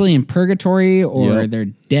happens at the end? essentially in purgatory or Yep. they're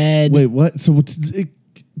dead? Wait, what? So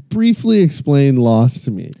briefly explain Lost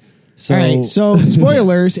to me. So, All right, so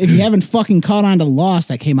spoilers, if you haven't fucking caught on to Lost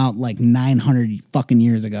that came out like 900 fucking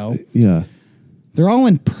years ago, Yeah. they're all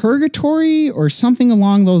in purgatory or something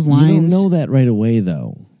along those you lines. don't know that right away,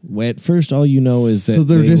 though. At first, all you know is that So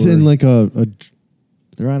they're just in like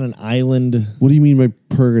they're on an island. what do you mean by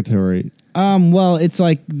purgatory? Well, it's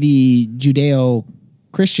like the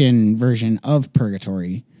Judeo-Christian version of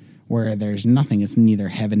purgatory where there's nothing. It's neither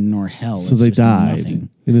heaven nor hell. So It's they just died. nothing.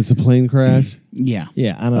 And it's a plane crash? Yeah.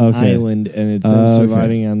 Yeah, on an Okay. island, and it's them Okay.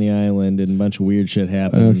 surviving on the island, and a bunch of weird shit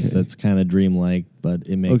happens. Okay. That's kind of dreamlike, but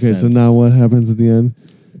it makes Okay, sense. so now what happens at the end?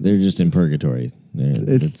 They're just in purgatory.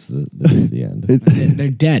 That's the end. They're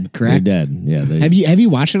dead, correct? They're dead. Yeah. Have you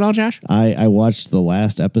watched it all, Josh? I watched the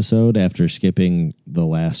last episode after skipping the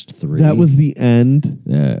last three. That was the end.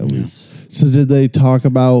 Yeah, it was. So did they talk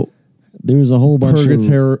about There was a whole bunch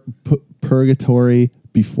of purgatory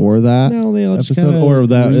before that? No, they all just episode? kinda Or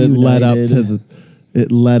that it led up reunited.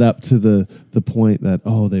 to the point that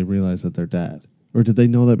they realize that they're dead. Or did they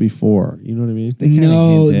know that before? You know what I mean?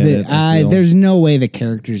 No, hint at it, I feel. there's no way the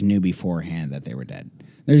characters knew beforehand that they were dead.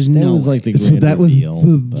 There's That no was way. like the So grand that was reveal,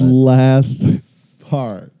 the but last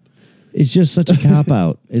part. it's just such a cop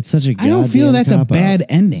out. It's such a I don't feel goddamn that's a cop-out. bad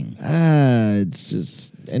ending. It's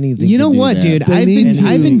just anything. You to know do what, that. dude? They need to-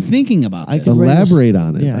 I've been thinking about I this. could write a s- Elaborate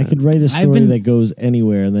on it. Yeah, I then. could write a I've story been- that goes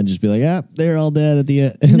anywhere and then just be like, they're all dead at the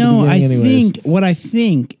end. No, I anyways. think what I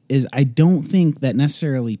think is I don't think that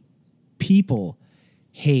necessarily people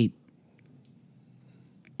hate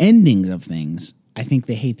endings of things. I think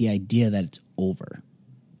they hate the idea that it's over.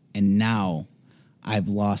 And now I've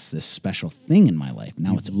lost this special thing in my life.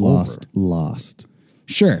 Now it's over. Lost.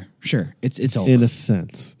 Sure. It's over. In a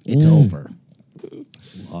sense. It's over.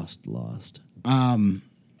 Lost.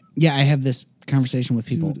 Yeah, I have this conversation with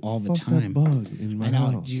people Dude, all the fuck time. that bug in my I know.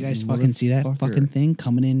 house, Do you guys you fucking see that motherfucker. fucking thing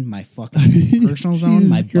coming in my fucking personal zone,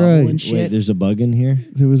 my Jesus bubble and Christ. shit? Wait, there's a bug in here?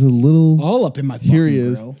 There was a little. all up in my fucking Here he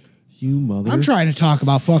is. grill. You mother. I'm trying to talk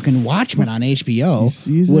about fucking Watchmen on HBO, You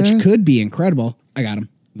see his which ass? could be incredible. I got him.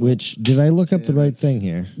 Which, did I look up the right thing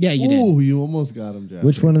here? Yeah, you Ooh, you almost got him, Jeff.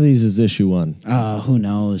 Which one of these is issue one? did. Who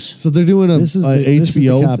knows? So they're doing a This is HBO this is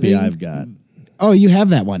the copy thing? I've got. Oh, you have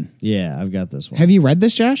that one. Yeah, I've got this one. Have you read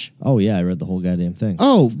this, Josh? Oh yeah, I read the whole goddamn thing.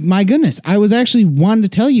 Oh my goodness! I was actually wanting to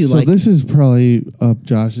tell you, So like, this is probably up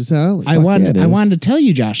Josh's alley. I yeah, wanted it I is. wanted to tell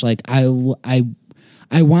you, Josh. Like,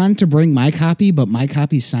 I wanted to bring my copy, but my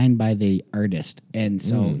copy's signed by the artist, and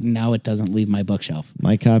so now it doesn't leave my bookshelf.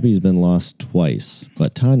 My copy's been lost twice,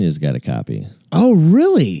 but Tanya's got a copy. Oh,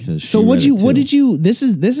 really? 'Cause So she what read you it what too. did you? This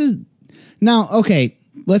is now okay.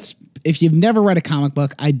 Let's. If you've never read a comic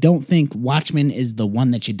book, I don't think Watchmen is the one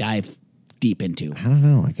that you dive deep into. I don't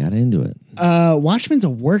know. I got into it. Watchmen's a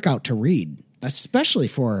workout to read, especially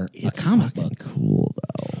for a comic book. Cool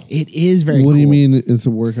though. It is very. What do you cool. mean it's a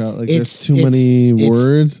workout? Like It's there's too many it's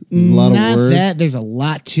words? There's a lot not of words? that. There's a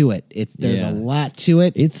lot to it. There's Yeah. a lot to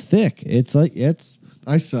it. It's thick. It's like it's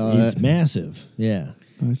I saw it's it. massive. Yeah,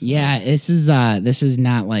 Yeah, this is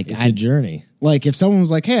not like it's a journey. like if someone was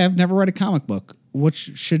like, "Hey, I've never read a comic book,"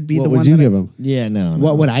 which should be What the would one you that give him? Yeah, no.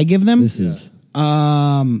 What would I give them? This is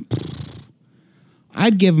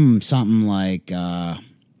I'd give them something like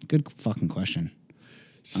good fucking question.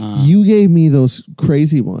 You gave me those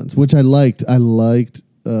crazy ones, which I liked. I liked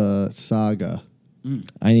Saga.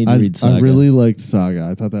 I need to read Saga. I really liked Saga.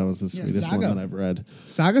 I thought that was the sweetest one Saga. that I've read.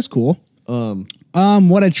 Saga's cool.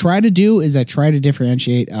 What I try to do is I try to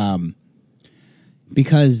differentiate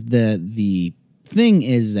because the thing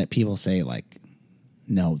is that people say like,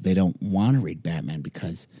 no, they don't want to read Batman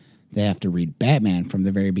because they have to read Batman from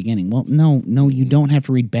the very beginning. Well, no, you don't have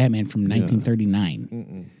to read Batman from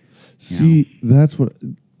 1939. See, that's what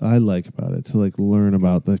I like about it, to like learn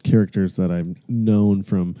about the characters that I've known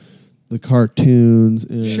from the cartoons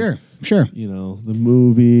and Sure. you know, the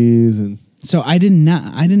movies and So I did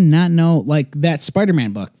not know like that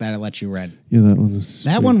Spider-Man book that I let you read. yeah, that one was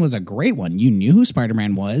That sweet. one was a great one. You knew who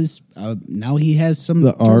Spider-Man was. Now he has some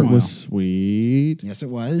The art turmoil. was sweet. Yes, it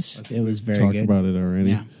was. It was very Talked good. about it already.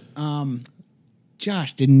 Yeah.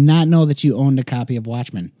 Josh, did not know that you owned a copy of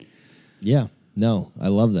Watchmen. Yeah, no, I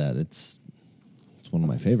love that. It's one of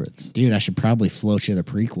my favorites. Dude, I should probably float you the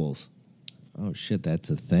prequels. Oh shit, that's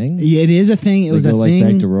a thing. Yeah, it is a thing. It They was go a like thing.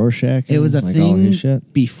 back to Rorschach. It was a and, like, all thing his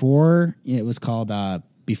shit. before. It was called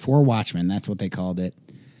Before Watchmen. That's what they called it.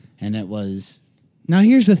 And it was. Now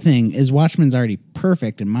here's the thing: is Watchmen's already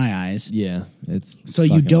perfect in my eyes. Yeah, it's So you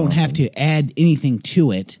fucking don't have awesome. to add anything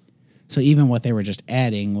to it. So even what they were just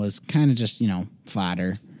adding was kind of just,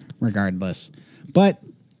 fodder, regardless. But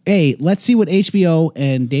hey, let's see what HBO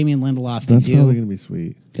and Damian Lindelof can That's do. probably gonna be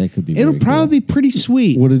sweet. That could be. It'll very probably cool. be pretty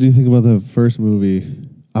sweet. What did you think about the first movie?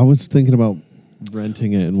 I was thinking about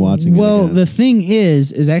renting it and watching Well, it again. the thing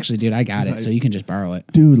is actually, dude, I got it, 'Cause so you can just borrow it.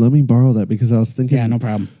 Dude, let me borrow that because I was thinking. Yeah, no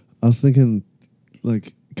problem. I was thinking,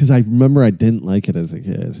 like, because I remember I didn't like it as a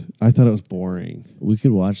kid. I thought it was boring. We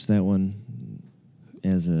could watch that one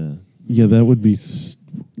as a. Yeah, that would be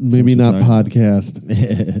maybe Since not we're talking podcast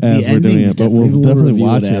as we're ending doing is it, but we'll different. We'll definitely review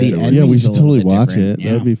watch it it. afterwards. The Yeah, we ending's should a little totally bit watch different, it.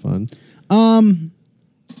 yeah. That'd be fun.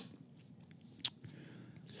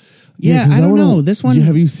 Yeah, 'cause I don't wanna- know. This one,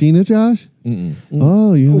 Have you seen it, Josh?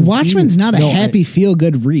 Oh, you haven't Watchmen's seen it. not a happy, feel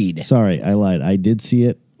good read. Sorry, I lied. I did see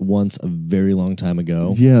it once a very long time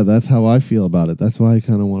ago, Yeah, that's how I feel about it. That's why I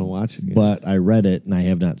kind of want to watch it again. but I read it and I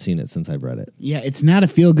have not seen it since I've read it. Yeah, it's not a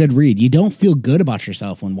feel good read. You don't feel good about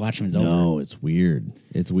yourself when Watchmen's over. No, it's weird.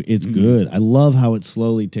 It's good. I love how it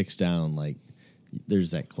slowly ticks down. Like there's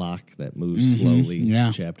that clock that moves slowly,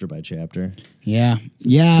 Yeah. chapter by chapter. Yeah, 12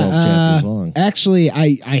 yeah. chapters long. Actually,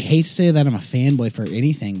 I hate to say that I'm a fanboy for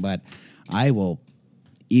anything, but I will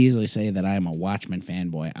easily say that I am a Watchmen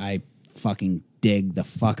fanboy. I fucking dig the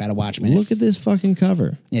fuck out of Watchmen. Look at this fucking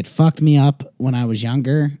cover. It fucked me up when I was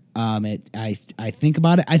younger. I think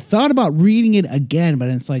about it. I thought about reading it again, but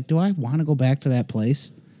it's like, do I want to go back to that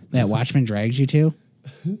place that Watchmen drags you to?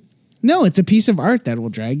 No, it's a piece of art that will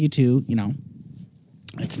drag you to.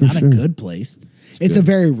 It's not sure. a good place. It's a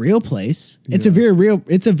very real place. It's a very real.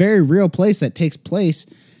 It's a very real place that takes place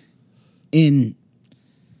in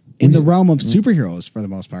the realm of superheroes for the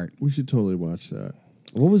most part. we should totally watch that.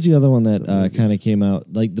 What was the other one that kind of came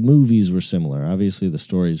out? Like the movies were similar. Obviously, the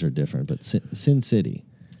stories are different, but Sin City.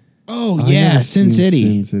 Oh I yeah, have Sin seen City.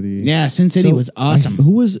 Sin City. Yeah, Sin City So, was awesome.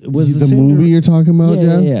 Who was The same movie you're talking about, Yeah,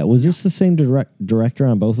 Jeff? yeah. Was this the same director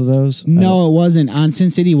on both of those? No, it wasn't. On Sin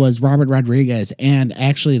City was Robert Rodriguez and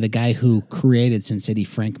actually the guy who created Sin City,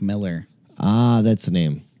 Frank Miller. That's the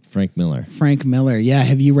name. Frank Miller. Frank Miller. Yeah.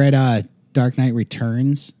 Have you read Dark Knight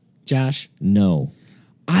Returns, Josh? No.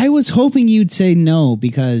 I was hoping you'd say no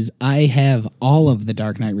because I have all of the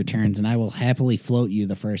Dark Knight Returns and I will happily float you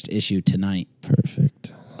the first issue tonight.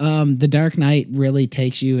 Perfect. The Dark Knight really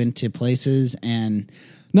takes you into places, and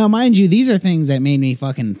now, mind you, these are things that made me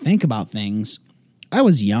fucking think about things. I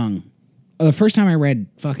was young. the first time I read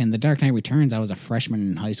fucking The Dark Knight Returns, I was a freshman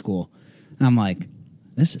in high school. And I'm like,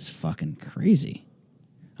 this is fucking crazy.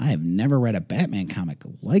 I have never read a Batman comic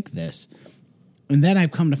like this. And then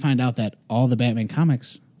I've come to find out that all the Batman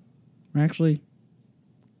comics were actually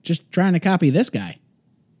just trying to copy this guy.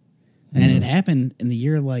 And it happened in the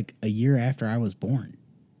year, like a year after I was born.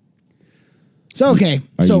 So, okay.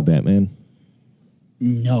 Are so, you Batman?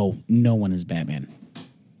 No one is Batman.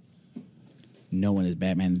 No one is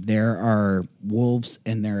Batman. There are wolves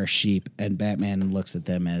and there are sheep, and Batman looks at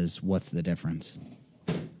them as, what's the difference?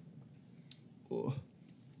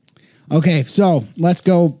 Okay, so let's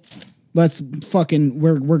go. Let's fucking,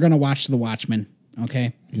 we're going to watch The Watchmen,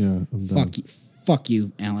 okay? Yeah, I'm done. Fuck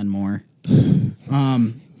you, Alan Moore.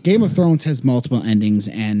 Game of Thrones has multiple endings,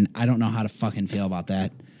 and I don't know how to fucking feel about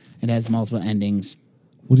that. It has multiple endings.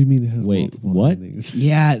 What do you mean it has Wait, multiple what? endings?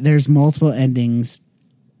 Yeah, there's multiple endings.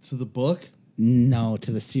 To the book? No,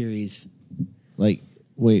 to the series. Like,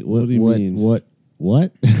 wait, what? What do you mean?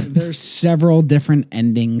 What? There's several different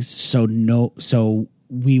endings, so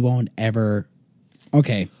we won't ever.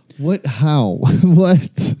 Okay, What? How?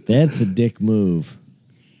 What? That's a dick move.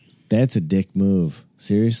 That's a dick move.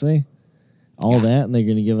 Seriously? All that, and they're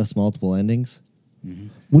going to give us multiple endings?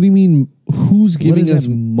 What do you mean? Who's giving does us that-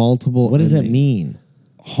 multiple? What does that endings? mean?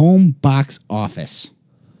 home box office.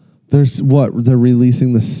 There's what? They're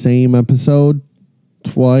releasing the same episode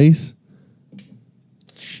twice?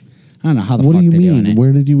 I don't know how the What fuck do you they're doing mean? it.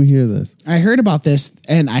 Where did you hear this? I heard about this,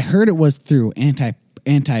 and I heard it was through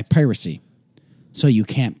anti-piracy. So you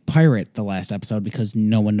can't pirate the last episode because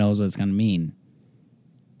no one knows what it's going to mean.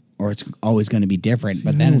 Or it's always going to be different. See,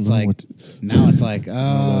 but I then don't it's know like, what- now it's like, oh,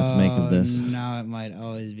 know what to make of this. now it might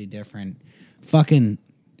always be different. Fucking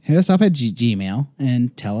hit us up at Gmail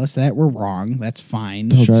and tell us that we're wrong. That's fine.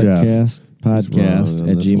 Tell Jeff SharkCast podcast wrong on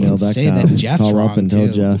at this gmail.com. one. Say that Jeff's Call wrong, up and tell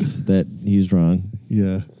too. Jeff that he's wrong.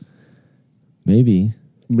 Yeah. Maybe.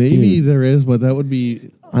 Maybe Dude. there is, but that would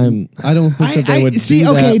be. I I don't think that they would see.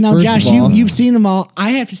 do Okay, that, now first Josh, of all. you've seen them all.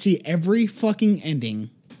 I have to see every fucking ending.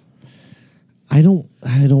 don't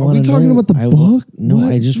want we to talking know. about the I book? No,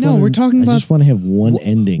 What? I just No, wanna, we're talking I about- just want to have one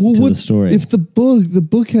ending Well, to what- the story. If the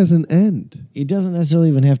book has an end. It doesn't necessarily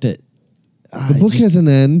even have to. The book has an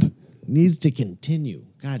end. needs to continue.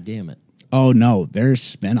 God damn it. Oh no, there's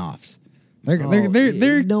spinoffs.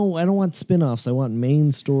 They're No, I don't want spin-offs. I want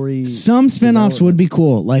main story. some spinoffs would be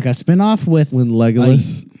cool, like a spinoff with When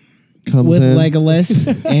Legolas comes with in.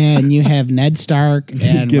 Legolas, and you have Ned Stark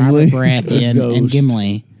and Gimli. Robert Baratheon and Ghost.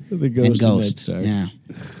 Gimli The and Ghost. of Ned Ghost. Stark. Yeah,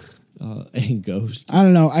 And Ghost. I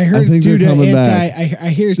don't know. I heard I think it's due they're to coming anti. back. I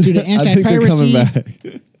hear it's due to I think they're coming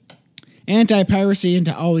anti-piracy, back. anti-piracy, and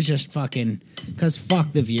to always just fucking because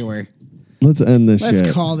fuck the viewer. Let's end this Let's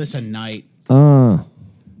shit. call this a night.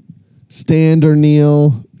 Stand or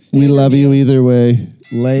kneel. Stand we or love you kneel. either way.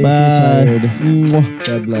 Lay if Bye. you're tired. Mwah.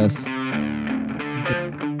 God bless.